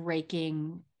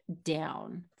breaking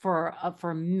down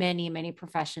for many, many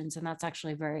professions. And that's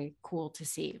actually very cool to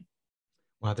see.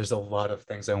 Wow, there's a lot of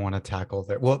things I want to tackle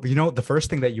there. Well, the first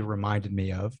thing that you reminded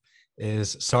me of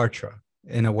is Sartre,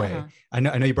 in a way. I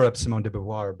know you brought up Simone de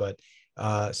Beauvoir, but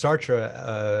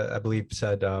Sartre, I believe,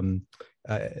 said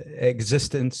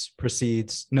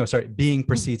being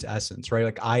precedes essence, right?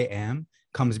 Like I am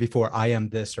comes before I am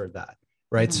this or that,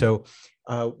 right? So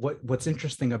what's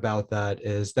interesting about that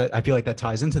is that I feel like that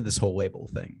ties into this whole label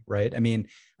thing, right? I mean,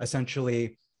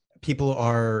 essentially, people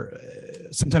are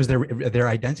sometimes their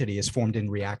identity is formed in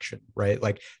reaction, right?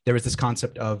 Like there was this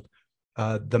concept of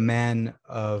the man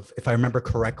of, if I remember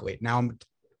correctly, now I'm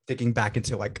digging back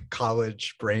into like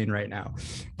college brain right now,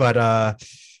 but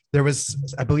there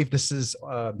was, I believe this is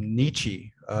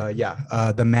Nietzsche,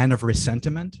 the man of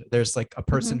resentment. There's like a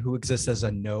person who exists as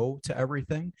a no to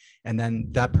everything, and then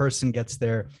that person gets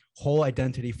their whole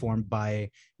identity formed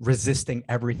by resisting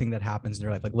everything that happens in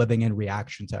their life, like living in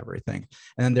reaction to everything.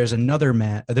 And then there's another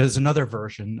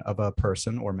version of a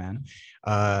person or man,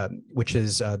 which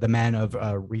is the man of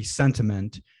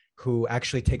resentment, who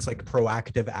actually takes like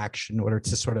proactive action in order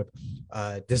to sort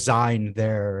of design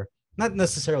not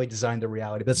necessarily design the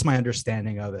reality, but that's my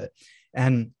understanding of it.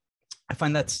 And I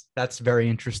find that's very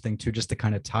interesting too, just to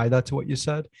kind of tie that to what you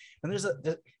said. And there's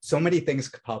so many things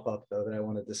pop up though that I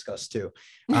want to discuss too.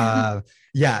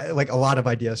 Like a lot of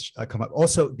ideas come up.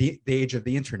 Also, the age of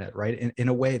the internet, right? In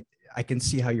a way, I can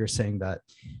see how you're saying that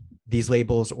these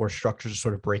labels or structures are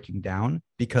sort of breaking down,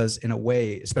 because in a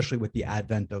way, especially with the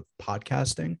advent of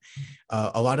podcasting,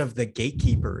 a lot of the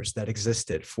gatekeepers that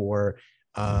existed for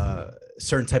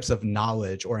certain types of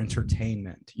knowledge or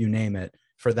entertainment, you name it,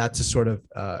 for that to sort of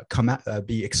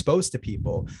be exposed to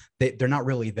people, they're not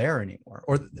really there anymore,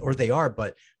 or they are,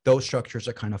 but those structures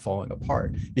are kind of falling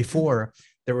apart. Before,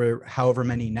 there were however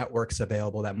many networks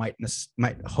available that might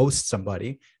host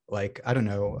somebody, like I don't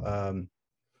know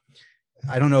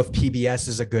if PBS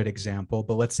is a good example,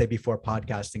 but let's say before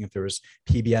podcasting, if there was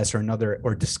PBS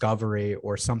or Discovery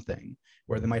or something,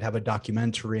 where they might have a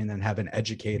documentary and then have an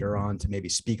educator on to maybe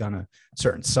speak on a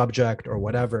certain subject or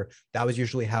whatever. That was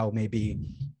usually how maybe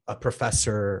a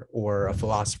professor or a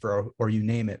philosopher or you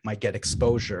name it might get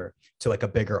exposure to like a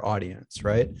bigger audience,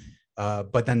 right?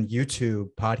 But then YouTube,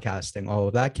 podcasting, all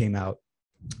of that came out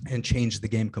and changed the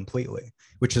game completely,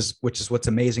 which is what's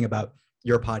amazing about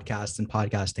your podcast and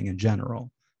podcasting in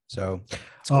general. So,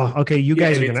 cool. Okay, you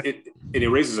guys are gonna. It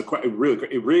raises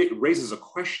a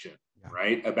question,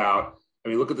 right? About, I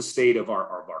mean, look at the state of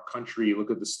our country.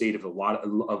 Look at the state of a lot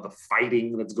of the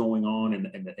fighting that's going on,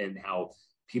 and how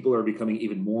people are becoming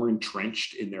even more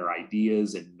entrenched in their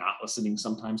ideas and not listening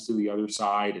sometimes to the other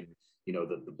side. And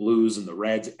the blues and the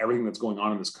reds, everything that's going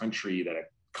on in this country that I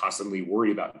constantly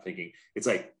worry about and thinking, it's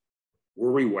like,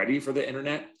 were we ready for the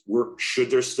internet? Should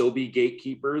there still be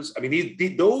gatekeepers? I mean,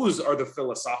 those are the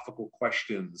philosophical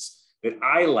questions that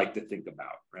I like to think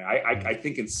about, right? I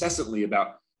think incessantly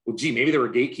about, well, gee, maybe there were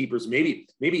gatekeepers,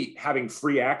 maybe having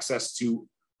free access to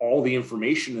all the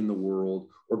information in the world,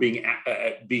 or being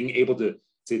able to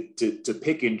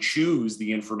pick and choose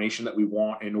the information that we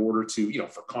want in order to,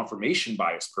 for confirmation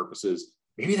bias purposes,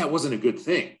 maybe that wasn't a good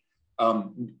thing.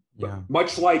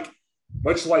 Much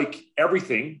like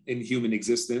everything in human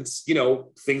existence,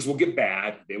 things will get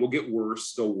bad, they will get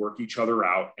worse, they'll work each other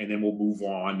out, and then we'll move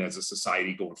on as a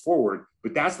society going forward.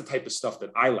 But that's the type of stuff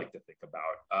that I like to think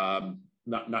about.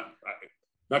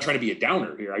 Not trying to be a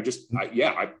downer here.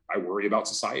 I worry about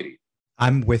society.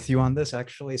 I'm with you on this,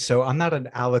 actually. So I'm not an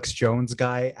Alex Jones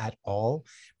guy at all,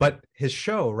 but his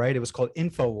show, right? It was called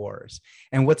InfoWars.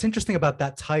 And what's interesting about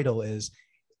that title is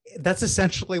that's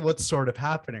essentially what's sort of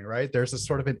happening, right? There's a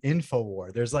sort of an info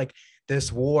war. There's like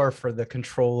this war for the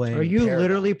controlling. Are you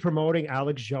literally promoting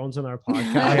Alex Jones on our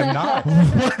podcast? I am not.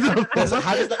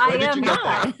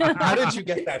 How did you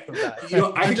get that from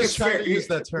that? I'm just trying to use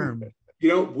that term.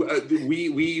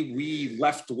 We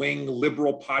left-wing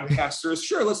liberal podcasters.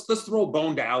 Sure, let's throw a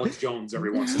bone to Alex Jones every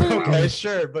once in a while. Okay,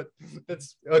 sure, but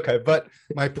it's okay. But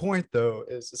my point, though,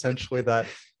 is essentially that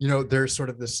there's sort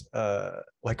of this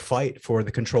like fight for the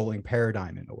controlling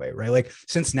paradigm in a way, right? Like,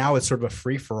 since now it's sort of a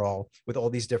free-for-all with all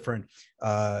these different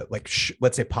let's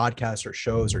say podcasts or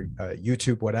shows or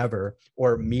YouTube, whatever,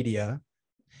 or media.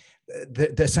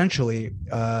 Essentially,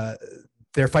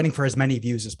 they're fighting for as many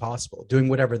views as possible, doing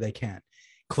whatever they can.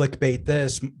 Clickbait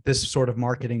this sort of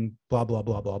marketing, blah, blah,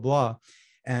 blah, blah, blah.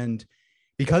 And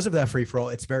because of that free-for-all,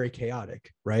 it's very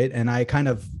chaotic, right? And I kind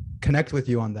of connect with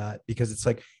you on that, because it's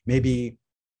like, maybe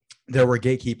there were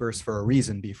gatekeepers for a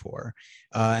reason before.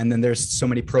 And then there's so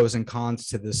many pros and cons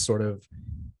to this sort of,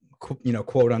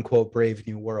 quote unquote, brave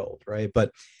new world, right?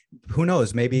 But who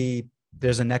knows, maybe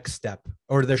there's a next step,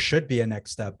 or there should be a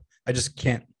next step. I just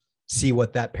can't see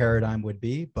what that paradigm would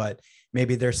be, but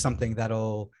maybe there's something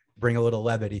that'll bring a little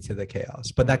levity to the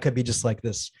chaos. But that could be just like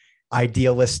this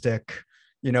idealistic,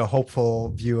 hopeful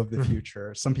view of the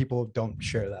future. Some people don't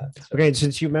share that. So. Okay,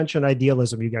 since you mentioned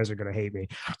idealism, you guys are going to hate me.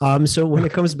 So when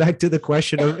it comes back to the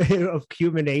question of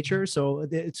human nature, so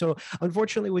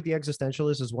unfortunately with the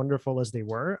existentialists, as wonderful as they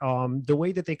were, the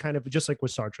way that they kind of, just like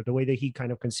with Sartre, the way that he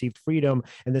kind of conceived freedom,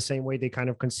 and the same way they kind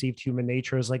of conceived human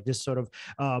nature as like this sort of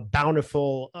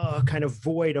bountiful kind of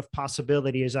void of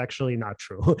possibility, is actually not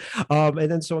true.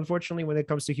 And then so unfortunately, when it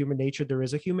comes to human nature, there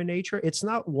is a human nature. It's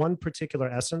not one particular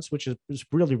essence, which is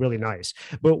really, really nice.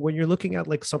 But when you're looking at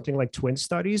like something like twin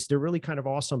studies, they're really kind of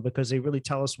awesome, because they really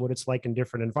tell us what it's like in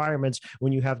different environments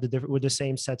when you have with the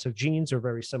same sets of genes or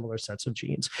very similar sets of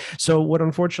genes. So what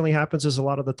unfortunately happens is, a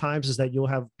lot of the times, is that you'll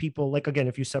have people, like, again,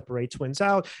 if you separate twins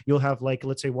out, you'll have, like,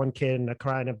 let's say one kid in a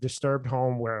kind of disturbed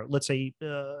home where, let's say,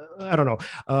 I don't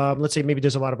know, let's say maybe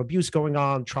there's a lot of abuse going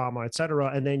on, trauma,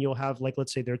 etc. And then you'll have, like,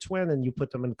 let's say they're twin, and you put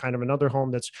them in kind of another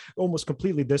home that's almost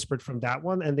completely disparate from that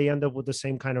one, and they end up with the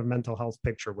same kind of mental health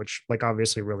picture, which, like,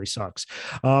 obviously really sucks.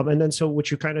 And then so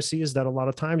what you kind of see is that a lot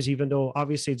of times, even though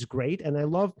obviously it's great, and I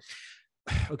love,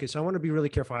 okay, so I want to be really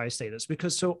careful how I say this,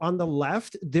 because so on the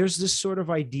left, there's this sort of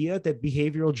idea that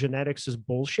behavioral genetics is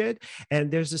bullshit.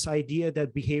 And there's this idea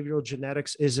that behavioral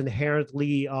genetics is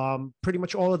inherently pretty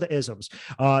much all of the isms.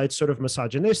 It's sort of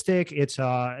misogynistic. It's,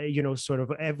 sort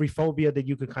of every phobia that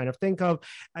you could kind of think of.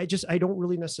 I don't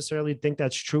really necessarily think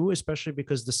that's true, especially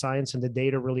because the science and the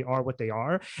data really are what they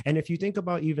are. And if you think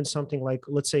about even something like,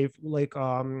 let's say, like,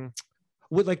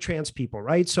 with like trans people,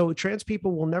 right? So trans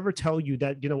people will never tell you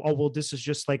that, oh, well, this is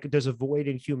just like, there's a void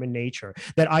in human nature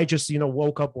that I just,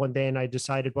 woke up one day and I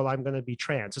decided, well, I'm going to be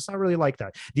trans. It's not really like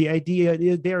that. The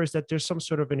idea there is that there's some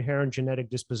sort of inherent genetic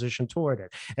disposition toward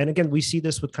it. And again, we see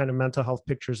this with kind of mental health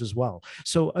pictures as well.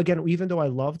 So again, even though I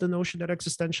love the notion that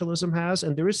existentialism has,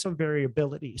 and there is some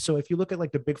variability. So if you look at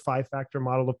like the big 5-factor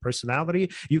model of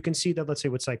personality, you can see that, let's say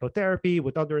with psychotherapy,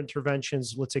 with other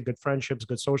interventions, let's say good friendships,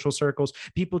 good social circles,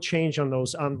 people change on those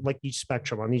knows on like each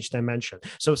spectrum, on each dimension.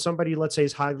 So if somebody, let's say,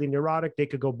 is highly neurotic, they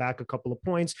could go back a couple of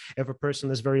points. If a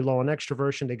person is very low on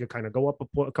extroversion, they could kind of go up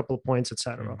a couple of points,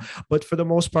 etc. But for the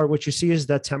most part, what you see is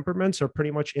that temperaments are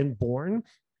pretty much inborn.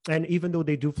 And even though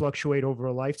they do fluctuate over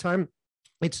a lifetime,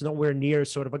 it's nowhere near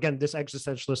sort of, again, this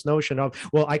existentialist notion of,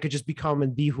 well, I could just become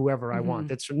and be whoever I want.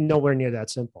 It's nowhere near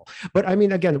that simple. But I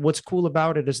mean, again, what's cool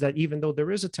about it is that even though there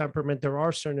is a temperament, there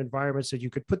are certain environments that you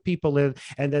could put people in,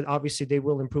 and then obviously they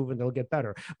will improve and they'll get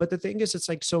better. But the thing is, it's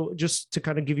like, so just to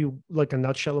kind of give you like a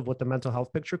nutshell of what the mental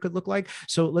health picture could look like.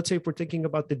 So let's say if we're thinking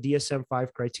about the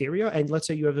DSM-5 criteria, and let's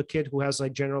say you have a kid who has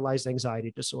like generalized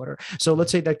anxiety disorder. So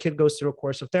let's say that kid goes through a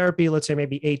course of therapy, let's say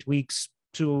maybe 8 weeks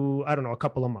to, I don't know, a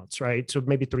couple of months, right? So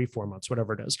maybe 3-4 months,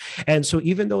 whatever it is. And so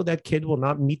even though that kid will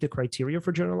not meet the criteria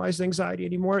for generalized anxiety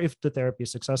anymore, if the therapy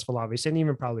is successful, obviously, and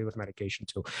even probably with medication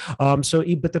too.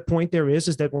 But the point there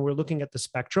is that when we're looking at the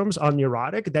spectrums on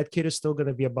neurotic, that kid is still going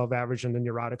to be above average in the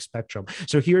neurotic spectrum.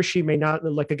 So he or she may not,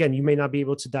 like, again, you may not be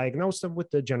able to diagnose them with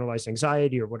the generalized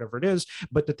anxiety or whatever it is,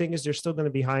 but the thing is, they're still going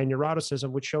to be high in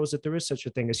neuroticism, which shows that there is such a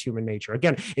thing as human nature.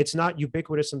 Again, it's not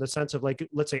ubiquitous in the sense of like,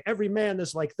 let's say every man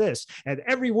is like this, and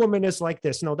every woman is like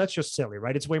this. No, that's just silly,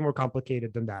 right? It's way more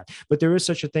complicated than that. But there is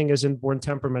such a thing as inborn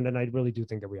temperament, and I really do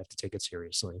think that we have to take it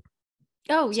seriously.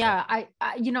 Oh yeah, I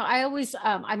always,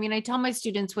 I tell my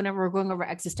students whenever we're going over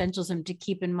existentialism to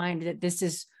keep in mind that this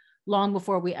is long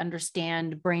before we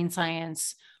understand brain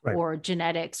science or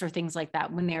genetics or things like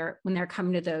that. When they're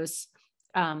coming to those,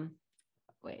 when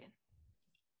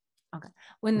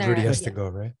they're Rudy has to go,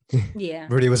 right? Yeah.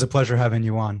 Rudy, it was a pleasure having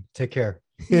you on. Take care.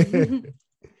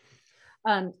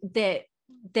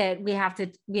 That we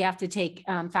have to take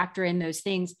factor in those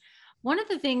things. One of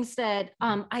the things that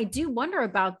I do wonder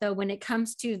about, though, when it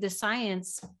comes to the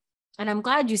science, and I'm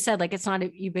glad you said like it's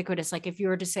not ubiquitous. Like if you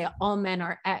were to say all men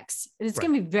are X, it's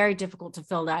going to be very difficult to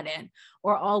fill that in,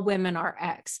 or all women are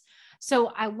X.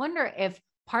 So I wonder if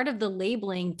part of the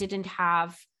labeling didn't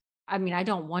have. I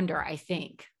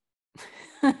think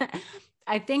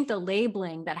I think the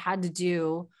labeling that had to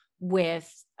do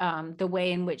with the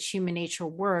way in which human nature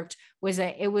worked was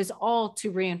that it was all to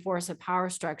reinforce a power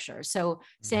structure. So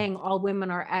saying all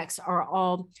women are X, or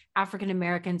all African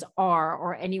Americans are,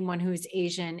 or anyone who's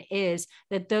Asian is,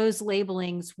 that those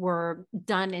labelings were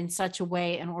done in such a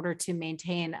way in order to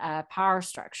maintain a power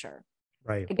structure.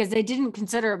 Right. Because they didn't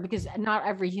consider, because not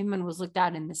every human was looked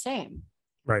at in the same.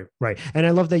 Right. And I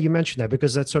love that you mentioned that,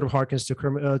 because that sort of harkens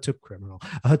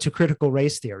to critical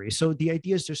race theory. So the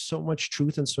idea is there's so much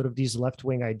truth in sort of these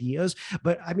left-wing ideas.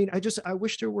 But I mean, I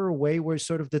wish there were a way where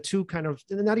sort of the two kind of,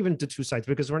 not even the two sides,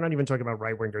 because we're not even talking about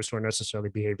right-wingers who are necessarily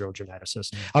behavioral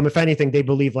geneticists. If anything, they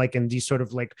believe like in these sort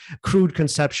of like crude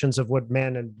conceptions of what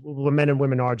men and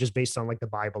women are just based on like the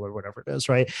Bible or whatever it is,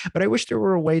 right? But I wish there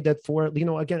were a way that for,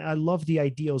 again, I love the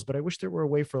ideals, but I wish there were a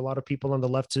way for a lot of people on the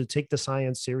left to take the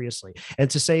science seriously and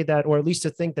to say that, or at least to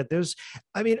think that there's,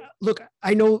 look,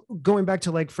 I know going back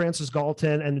to like Francis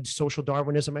Galton and social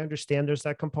Darwinism, I understand there's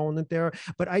that component there,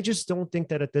 but I just don't think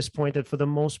that at this point, that for the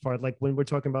most part, like when we're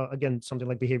talking about, again, something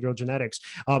like behavioral genetics,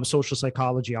 social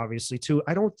psychology, obviously too,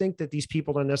 I don't think that these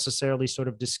people are necessarily sort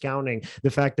of discounting the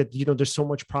fact that, there's so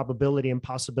much probability and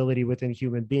possibility within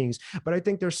human beings. But I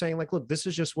think they're saying like, look, this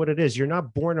is just what it is. You're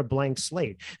not born a blank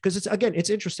slate. Because it's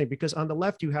interesting, because on the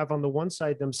left, you have on the one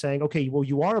side them saying, okay, well,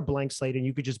 you are a blank slate and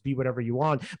you could just be whatever you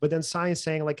want. But then science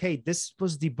saying like, hey, this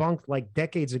was debunked like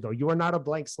decades ago. You are not a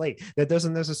blank slate. That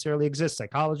doesn't necessarily exist.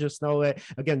 Psychologists know it.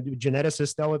 Again,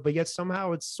 geneticists know it. But yet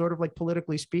somehow it's sort of like,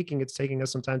 politically speaking, it's taking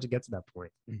us some time to get to that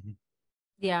point. Mm-hmm.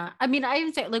 Yeah. I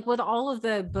even say, like, with all of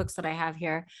the books that I have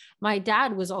here, my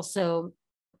dad was also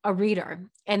a reader.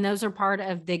 And those are part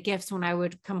of the gifts. When I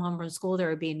would come home from school, there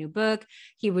would be a new book.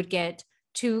 He would get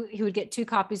two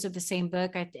copies of the same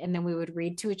book, and then we would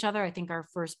read to each other. I think our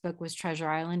first book was Treasure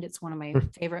Island. It's one of my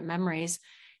favorite memories.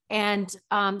 And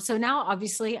so now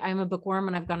obviously I'm a bookworm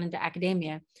and I've gone into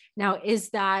academia. Now, is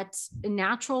that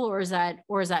natural, or is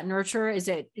that nurture?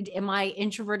 Am I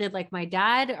introverted like my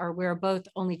dad, or we're both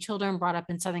only children brought up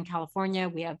in Southern California?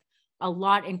 We have a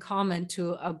lot in common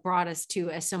to brought us to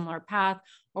a similar path,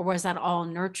 or was that all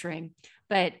nurturing?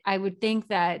 But I would think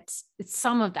that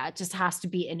some of that just has to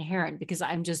be inherent, because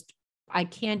I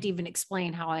can't even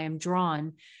explain how I am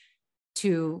drawn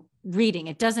to reading.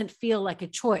 It doesn't feel like a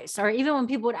choice. Or even when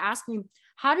people would ask me,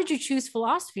 how did you choose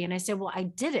philosophy? And I said, well, I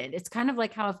didn't. It's kind of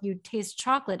like how if you taste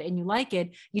chocolate and you like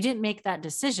it, you didn't make that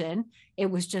decision. It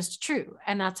was just true.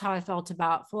 And that's how I felt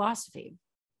about philosophy.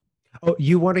 Oh,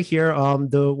 you want to hear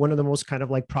one of the most kind of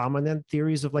like prominent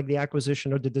theories of like the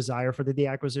acquisition or the desire for the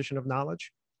acquisition of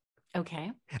knowledge?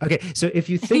 Okay. Okay, so if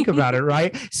you think about it,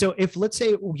 right? So if let's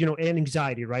say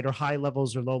anxiety, right, or high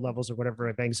levels or low levels or whatever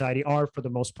of anxiety are for the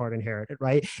most part inherited,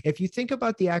 right? If you think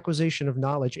about the acquisition of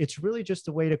knowledge, it's really just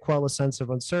a way to quell a sense of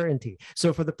uncertainty.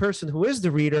 So for the person who is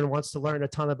the reader and wants to learn a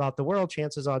ton about the world,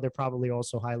 chances are they're probably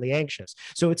also highly anxious.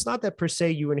 So it's not that per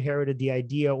se you inherited the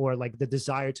idea or like the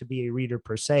desire to be a reader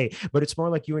per se, but it's more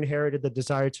like you inherited the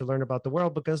desire to learn about the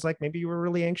world because like maybe you were a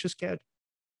really anxious kid.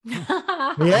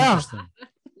 Yeah. Interesting.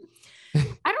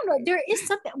 I don't know.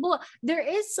 There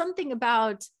is something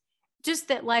about just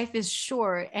that life is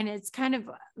short and it's kind of,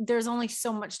 there's only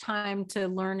so much time to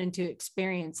learn and to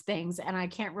experience things. And I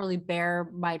can't really bear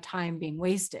my time being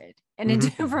wasted in a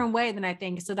different way than I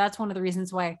think. So that's one of the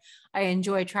reasons why I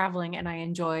enjoy traveling and I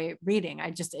enjoy reading.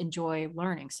 I just enjoy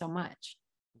learning so much.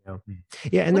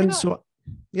 Yeah. And What then about-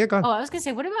 yeah, go on. Oh, I was going to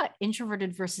say, what about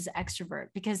introverted versus extrovert?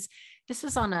 Because this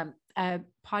was on a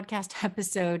podcast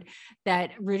episode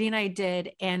that Rudy and I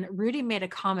did, and Rudy made a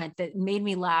comment that made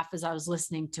me laugh as I was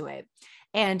listening to it.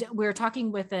 And we were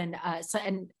talking with a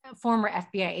former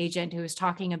FBI agent who was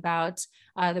talking about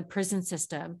the prison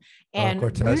system. And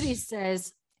Cortez. Rudy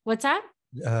says, what's that?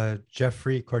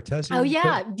 Jeffrey Cortez. Oh,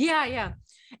 yeah.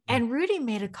 And Rudy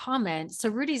made a comment. So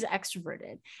Rudy's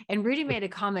extroverted, and Rudy made a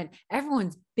comment.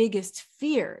 Everyone's biggest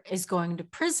fear is going to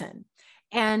prison.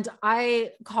 And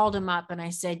I called him up and I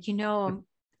said,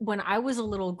 when I was a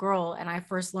little girl and I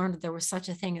first learned that there was such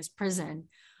a thing as prison,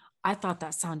 I thought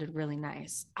that sounded really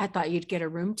nice. I thought you'd get a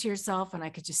room to yourself and I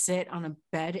could just sit on a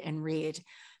bed and read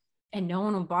and no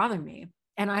one would bother me.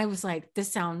 And I was like,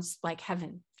 this sounds like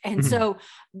heaven. And so,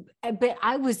 but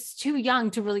I was too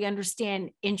young to really understand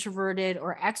introverted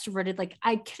or extroverted. Like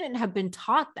I couldn't have been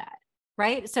taught that.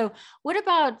 Right. So what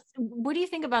do you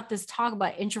think about this talk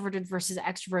about introverted versus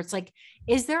extroverts? Like,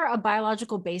 is there a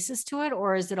biological basis to it,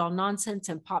 or is it all nonsense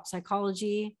and pop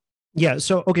psychology? Yeah.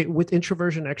 So, okay, with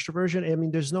introversion, extroversion, I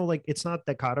mean, there's no like, it's not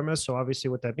dichotomous. So, obviously,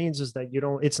 what that means is that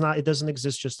it doesn't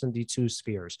exist just in the two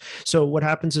spheres. So, what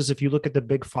happens is if you look at the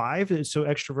big five, so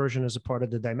extroversion is a part of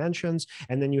the dimensions.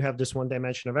 And then you have this one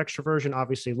dimension of extroversion,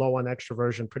 obviously, low on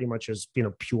extroversion pretty much is,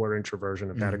 pure introversion,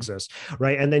 if that exists.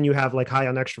 Right. And then you have like high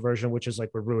on extroversion, which is like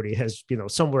where Rudy has,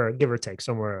 somewhere, give or take,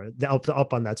 somewhere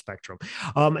up on that spectrum.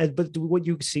 But what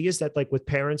you see is that like with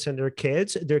parents and their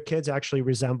kids actually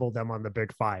resemble them on the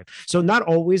big five. So not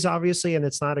always, obviously, and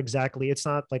it's not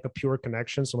like a pure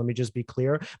connection. So let me just be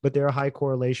clear, but there are high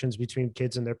correlations between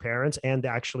kids and their parents and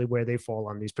actually where they fall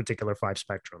on these particular five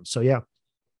spectrums. So yeah.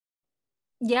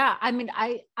 Yeah. I mean,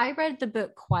 I read the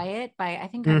book Quiet by, I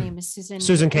think her name is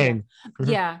Susan Cain.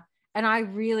 Yeah. And I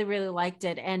really, really liked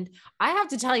it. And I have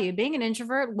to tell you, being an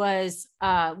introvert was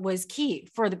key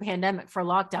for the pandemic, for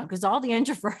lockdown, because all the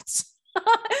introverts,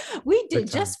 we did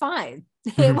just fine.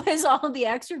 It was all the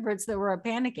extroverts that were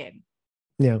panicking.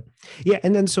 Yeah.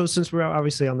 And then so since we're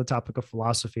obviously on the topic of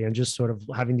philosophy and just sort of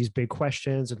having these big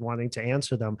questions and wanting to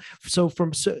answer them. So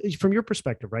from your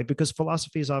perspective, right? Because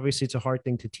philosophy is obviously, it's a hard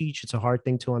thing to teach. It's a hard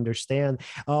thing to understand.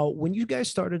 When you guys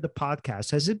started the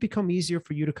podcast, has it become easier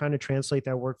for you to kind of translate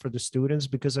that work for the students?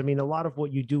 Because I mean, a lot of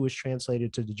what you do is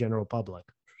translated to the general public.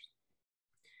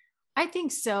 I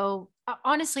think so.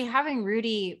 Honestly, having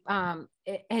Rudy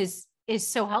is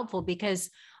so helpful, because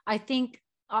I think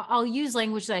I'll use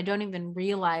language that I don't even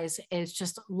realize is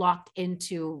just locked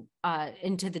into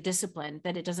the discipline,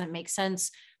 that it doesn't make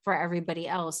sense for everybody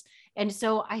else. And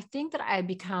so I think that I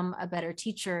become a better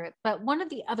teacher. But one of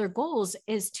the other goals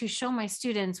is to show my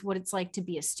students what it's like to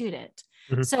be a student.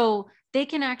 So they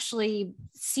can actually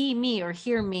see me or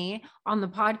hear me on the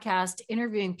podcast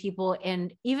interviewing people.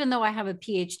 And even though I have a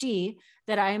PhD,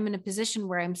 that I am in a position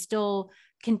where I'm still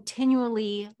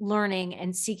continually learning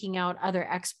and seeking out other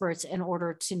experts in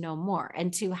order to know more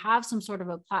and to have some sort of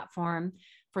a platform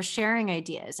for sharing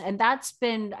ideas. And that's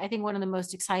been, I think, one of the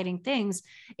most exciting things,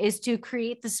 is to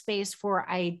create the space for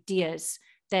ideas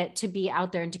that to be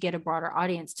out there and to get a broader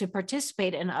audience to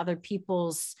participate in other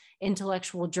people's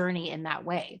intellectual journey in that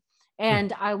way.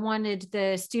 And I wanted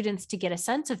the students to get a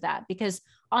sense of that, because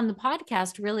on the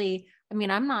podcast, really, I mean,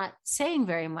 I'm not saying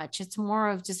very much. It's more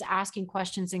of just asking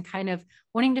questions and kind of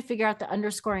wanting to figure out the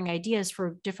underscoring ideas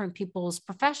for different people's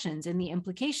professions and the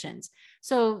implications.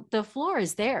 So the floor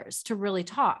is theirs to really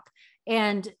talk.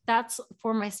 And that's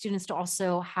for my students to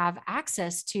also have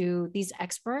access to these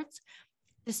experts.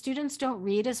 The students don't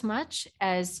read as much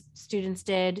as students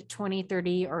did 20,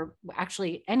 30, or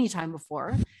actually any time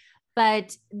before.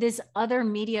 But this other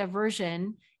media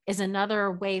version is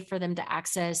another way for them to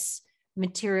access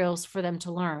materials for them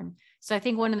to learn. So I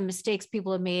think one of the mistakes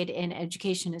people have made in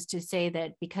education is to say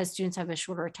that because students have a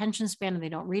shorter attention span and they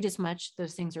don't read as much,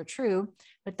 those things are true,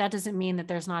 but that doesn't mean that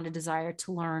there's not a desire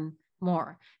to learn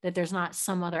more, that there's not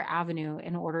some other avenue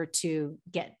in order to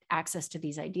get access to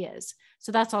these ideas.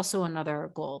 So that's also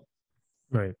another goal.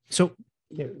 Right. So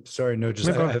yeah, sorry, no, just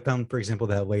I found, for example,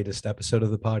 that latest episode of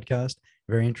the podcast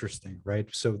very interesting, right?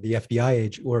 So the FBI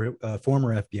agent, or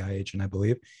former FBI agent, I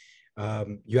believe,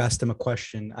 you asked him a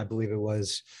question. I believe it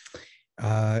was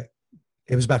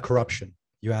about corruption.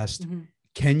 You asked,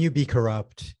 can you be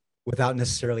corrupt without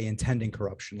necessarily intending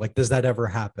corruption? Like, does that ever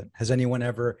happen? Has anyone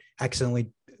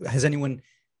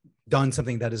done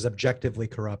something that is objectively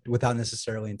corrupt without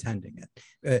necessarily intending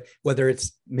it? Whether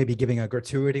it's maybe giving a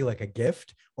gratuity, like a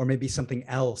gift, or maybe something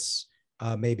else,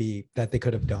 maybe that they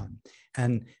could have done.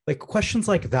 And like questions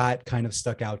like that kind of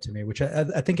stuck out to me, which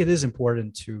I think it is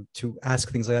important to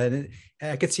ask things like that. And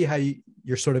I could see how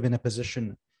you're sort of in a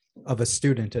position of a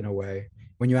student in a way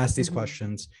when you ask these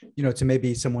questions, to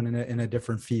maybe someone in a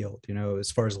different field,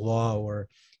 as far as law or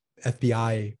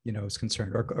FBI, is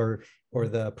concerned, or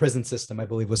the prison system, I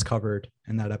believe, was covered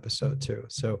in that episode too.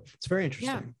 So it's very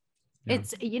interesting. Yeah.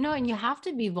 It's, and you have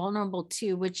to be vulnerable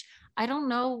too, which I don't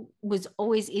know was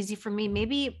always easy for me.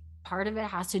 Maybe part of it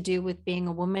has to do with being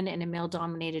a woman in a male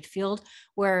dominated field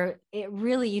where it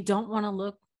really, you don't want to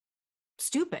look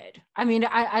stupid. I mean,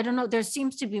 I don't know. There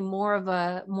seems to be more of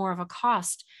a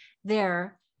cost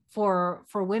there for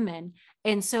women.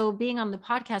 And so being on the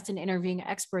podcast and interviewing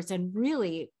experts and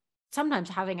really sometimes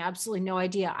having absolutely no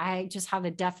idea, I just have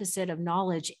a deficit of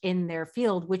knowledge in their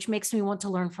field, which makes me want to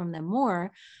learn from them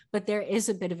more. But there is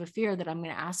a bit of a fear that I'm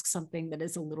going to ask something that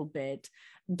is a little bit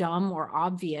dumb or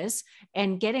obvious,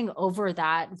 and getting over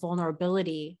that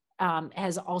vulnerability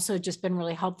has also just been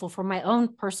really helpful for my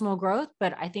own personal growth.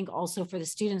 But I think also for the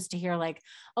students to hear like,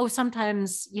 oh,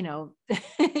 sometimes,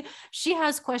 she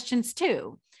has questions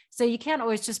too. So you can't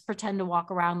always just pretend to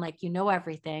walk around like you know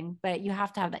everything, but you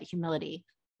have to have that humility.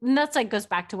 And that's like goes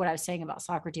back to what I was saying about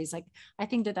Socrates. Like, I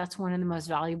think that that's one of the most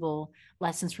valuable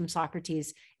lessons from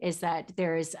Socrates is that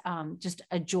there is just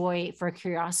a joy for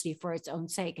curiosity for its own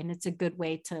sake. And it's a good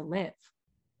way to live.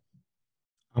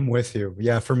 I'm with you.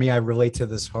 Yeah. For me, I relate to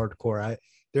this hardcore.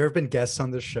 There have been guests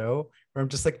on the show where I'm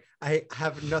just like, I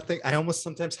have nothing. I almost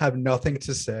sometimes have nothing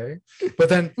to say, but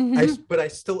then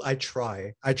I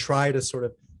try to sort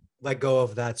of let go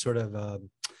of that sort of,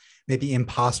 maybe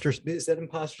is that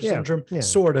imposter syndrome? Yeah.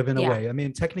 Sort of in a way. I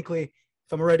mean, technically,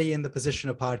 if I'm already in the position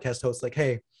of podcast host, like,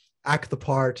 hey, act the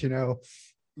part,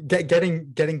 get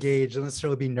engaged, don't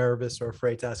necessarily be nervous or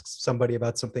afraid to ask somebody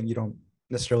about something you don't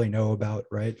necessarily know about,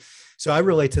 right? So I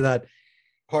relate to that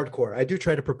hardcore. I do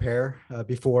try to prepare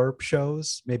before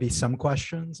shows, maybe some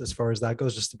questions as far as that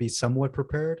goes, just to be somewhat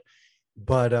prepared.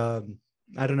 But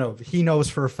I don't know. He knows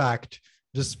for a fact,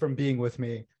 just from being with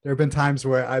me, there have been times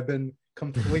where I've been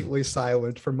completely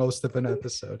silent for most of an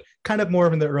episode, kind of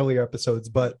more in the earlier episodes,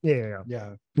 but yeah.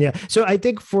 So I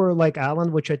think for like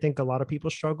Alan, which I think a lot of people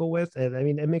struggle with, and I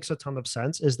mean, it makes a ton of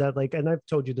sense, is that like, and I've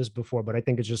told you this before, but I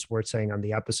think it's just worth saying on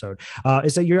the episode,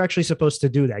 is that you're actually supposed to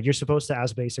do that. You're supposed to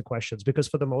ask basic questions, because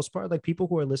for the most part, like people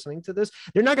who are listening to this,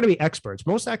 they're not going to be experts.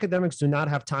 Most academics do not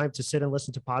have time to sit and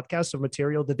listen to podcasts of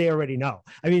material that they already know.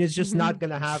 I mean, it's just not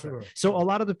going to happen. Sure. So a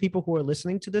lot of the people who are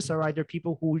listening to this are either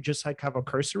people who just like have a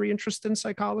cursory interest in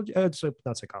psychology,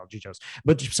 not psychology just,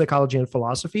 but psychology and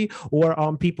philosophy,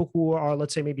 or people who are,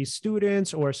 let's say, maybe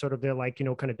students, or sort of they're like,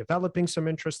 kind of developing some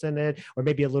interest in it, or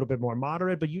maybe a little bit more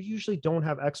moderate, but you usually don't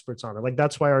have experts on it. Like,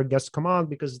 that's why our guests come on,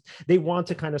 because they want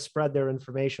to kind of spread their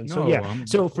information.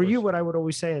 So for you, what I would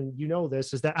always say, and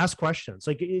this, is that ask questions.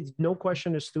 Like, no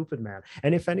question is stupid, man.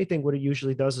 And if anything, what it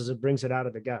usually does is it brings it out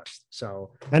of the guest.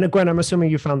 So, and Gwen, I'm assuming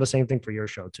you found the same thing for your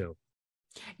show too.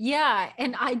 Yeah.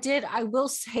 And I will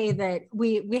say that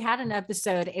we had an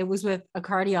episode, it was with a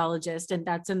cardiologist, and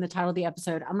that's in the title of the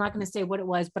episode. I'm not going to say what it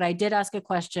was, but I did ask a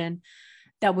question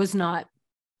that was not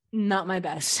my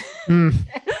best.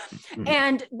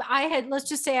 And let's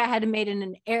just say I had made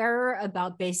an error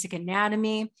about basic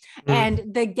anatomy.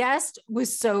 And the guest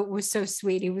was so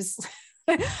sweet. He was,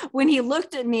 when he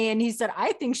looked at me and he said,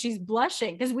 I think she's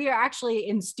blushing, because we are actually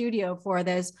in studio for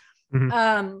this.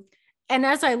 And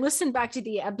as I listened back to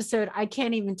the episode, I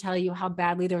can't even tell you how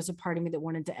badly there was a part of me that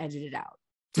wanted to edit it out.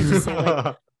 To just say,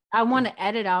 like, I want to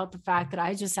edit out the fact that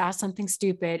I just asked something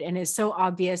stupid and it's so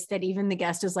obvious that even the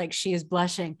guest is like, she is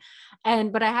blushing.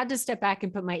 But I had to step back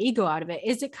and put my ego out of it.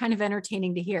 Is it kind of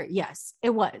entertaining to hear? Yes, it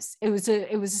was. It was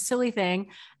a silly thing.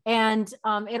 And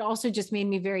it also just made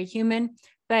me very human.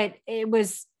 But it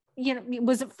was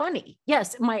was it funny?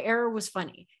 Yes, my error was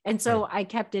funny. And so I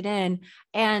kept it in.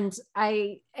 And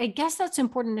I guess that's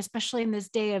important, especially in this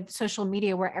day of social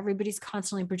media where everybody's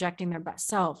constantly projecting their best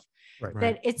self. Right.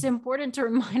 That it's important to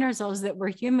remind ourselves that we're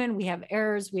human, we have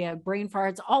errors, we have brain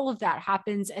farts, all of that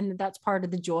happens. And that's part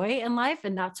of the joy in life.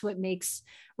 And that's what makes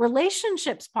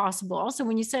relationships possible. Also,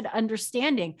 when you said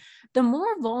understanding, the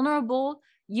more vulnerable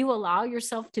you allow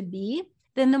yourself to be,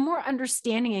 then the more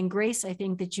understanding and grace I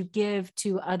think that you give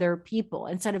to other people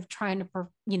instead of trying to,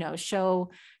 show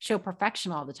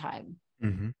perfection all the time.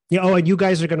 Mm-hmm. Yeah. Oh, and you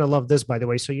guys are going to love this, by the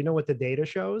way. So you know what the data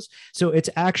shows? So it's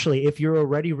actually, if you're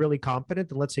already really competent,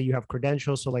 and let's say you have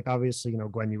credentials. So like, obviously,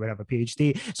 Gwen, you would have a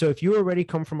PhD. So if you already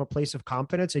come from a place of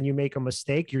competence and you make a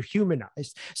mistake, you're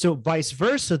humanized. So vice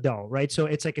versa though, right? So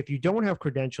it's like, if you don't have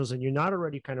credentials and you're not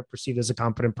already kind of perceived as a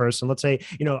competent person, let's say,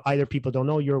 either people don't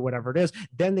know you or whatever it is,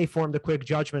 then they form the quick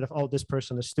judgment of, oh, this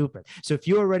person is stupid. So if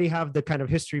you already have the kind of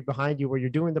history behind you where you're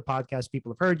doing the podcast,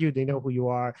 people have heard you, they know who you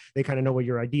are, they kind of know what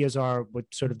your ideas are, what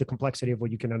sort of the complexity of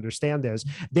what you can understand is,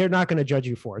 they're not going to judge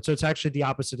you for it. So it's actually the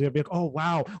opposite. They'll be like, oh,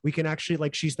 wow, we can actually,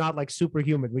 like, she's not like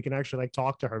superhuman. We can actually like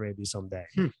talk to her maybe someday.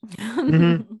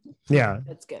 Mm-hmm. Yeah.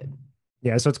 That's good.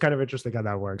 Yeah. So it's kind of interesting how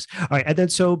that works. All right. And then,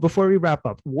 so before we wrap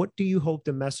up, what do you hope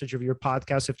the message of your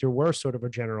podcast, if there were sort of a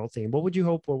general theme, what would you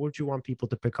hope, or what would you want people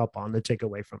to pick up on, to take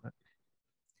away from it?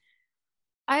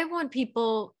 I want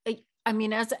people, as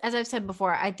I've said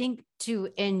before, I think to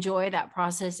enjoy that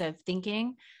process of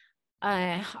thinking.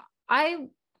 I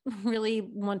really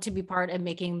want to be part of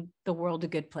making the world a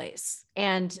good place.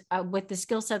 And with the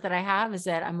skill set that I have is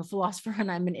that I'm a philosopher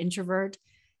and I'm an introvert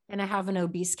and I have an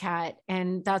obese cat,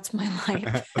 and that's my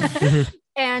life.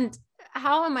 And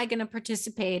how am I going to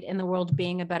participate in the world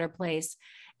being a better place?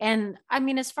 And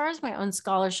as far as my own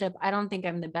scholarship, I don't think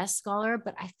I'm the best scholar,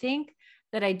 but I think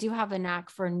that I do have a knack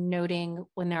for noting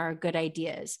when there are good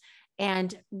ideas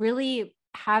and really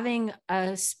having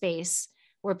a space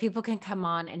where people can come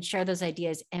on and share those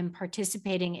ideas and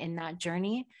participating in that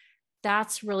journey.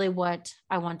 That's really what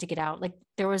I want to get out. Like,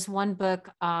 there was one book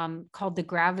called The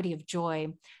Gravity of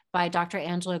Joy by Dr.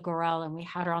 Angela Gorel, and we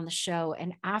had her on the show.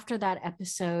 And after that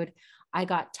episode, I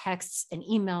got texts and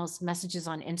emails, messages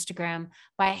on Instagram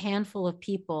by a handful of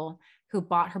people who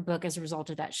bought her book as a result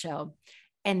of that show.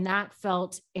 And that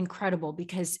felt incredible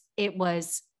because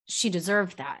she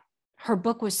deserved that. Her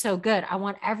book was so good. I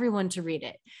want everyone to read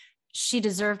it. She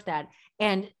deserved that.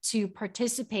 And to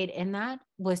participate in that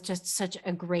was just such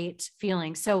a great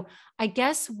feeling. So I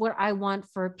guess what I want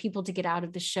for people to get out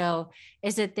of the show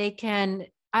is that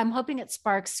I'm hoping it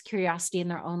sparks curiosity in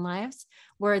their own lives,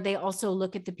 where they also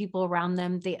look at the people around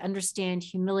them. They understand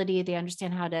humility. They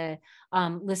understand how to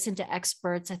listen to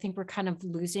experts. I think we're kind of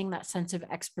losing that sense of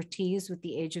expertise with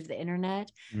the age of the internet,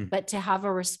 but to have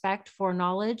a respect for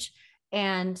knowledge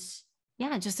and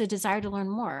just a desire to learn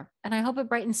more. And I hope it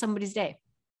brightens somebody's day.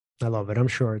 I love it. I'm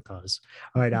sure it does.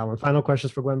 All right, Alan, final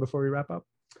questions for Gwen before we wrap up?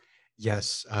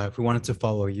 Yes. If we wanted to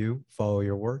follow your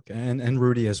work, and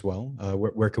Rudy as well,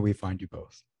 where could we find you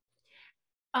both?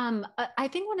 I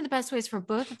think one of the best ways for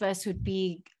both of us would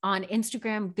be on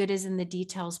Instagram, Good is in the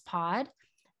Details Pod.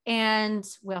 And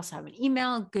we also have an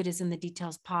email,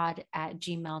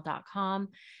 goodisinthe.detailspod@gmail.com.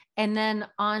 And then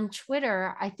on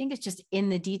Twitter, I think it's just In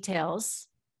the Details.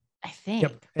 I think.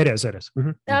 Yep, it is.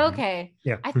 Mm-hmm. Okay.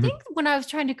 Yeah. I think when I was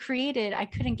trying to create it, I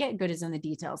couldn't get Good is in the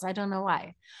Details. I don't know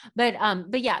why, but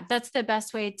yeah, that's the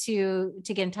best way to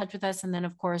get in touch with us. And then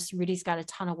of course, Rudy's got a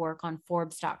ton of work on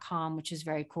Forbes.com, which is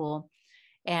very cool.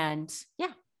 And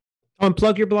yeah. And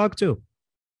plug your blog too.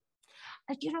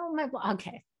 My blog.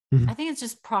 Okay. Mm-hmm. I think it's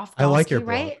just Prof. I like your blog.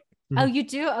 Right? Mm-hmm. Oh, you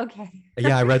do? Okay.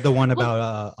 Yeah. I read the one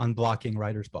about unblocking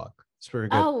writer's block. It's very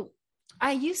good. Oh,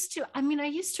 I used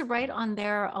to write on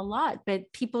there a lot,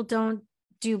 but people don't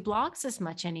do blogs as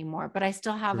much anymore, but I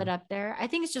still have it up there. I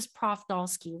think it's just Prof.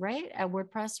 Dalsky, right? At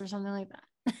WordPress or something like that.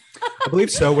 I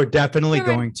believe so. We're definitely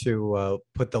going to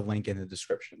put the link in the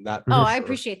description. I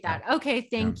appreciate that. Okay.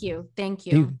 Thank you.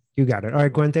 You got it. All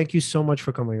right, Gwen, thank you so much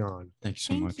for coming on. Thank you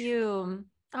so much. Thank you.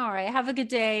 All right. Have a good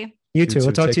day. You too.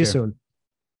 We'll talk to you soon.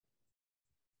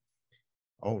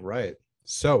 All right.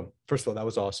 So first of all, that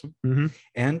was awesome. Mm-hmm.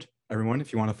 And everyone,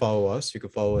 if you want to follow us, you can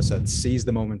follow us at Seize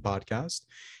the Moment Podcast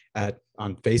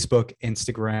on Facebook,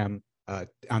 Instagram,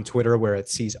 on Twitter, we're at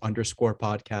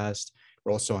Seize_podcast.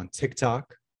 We're also on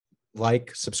TikTok.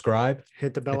 Like, subscribe.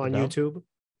 Hit the bell on YouTube.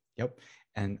 Yep.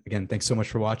 And again, thanks so much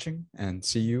for watching, and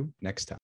see you next time.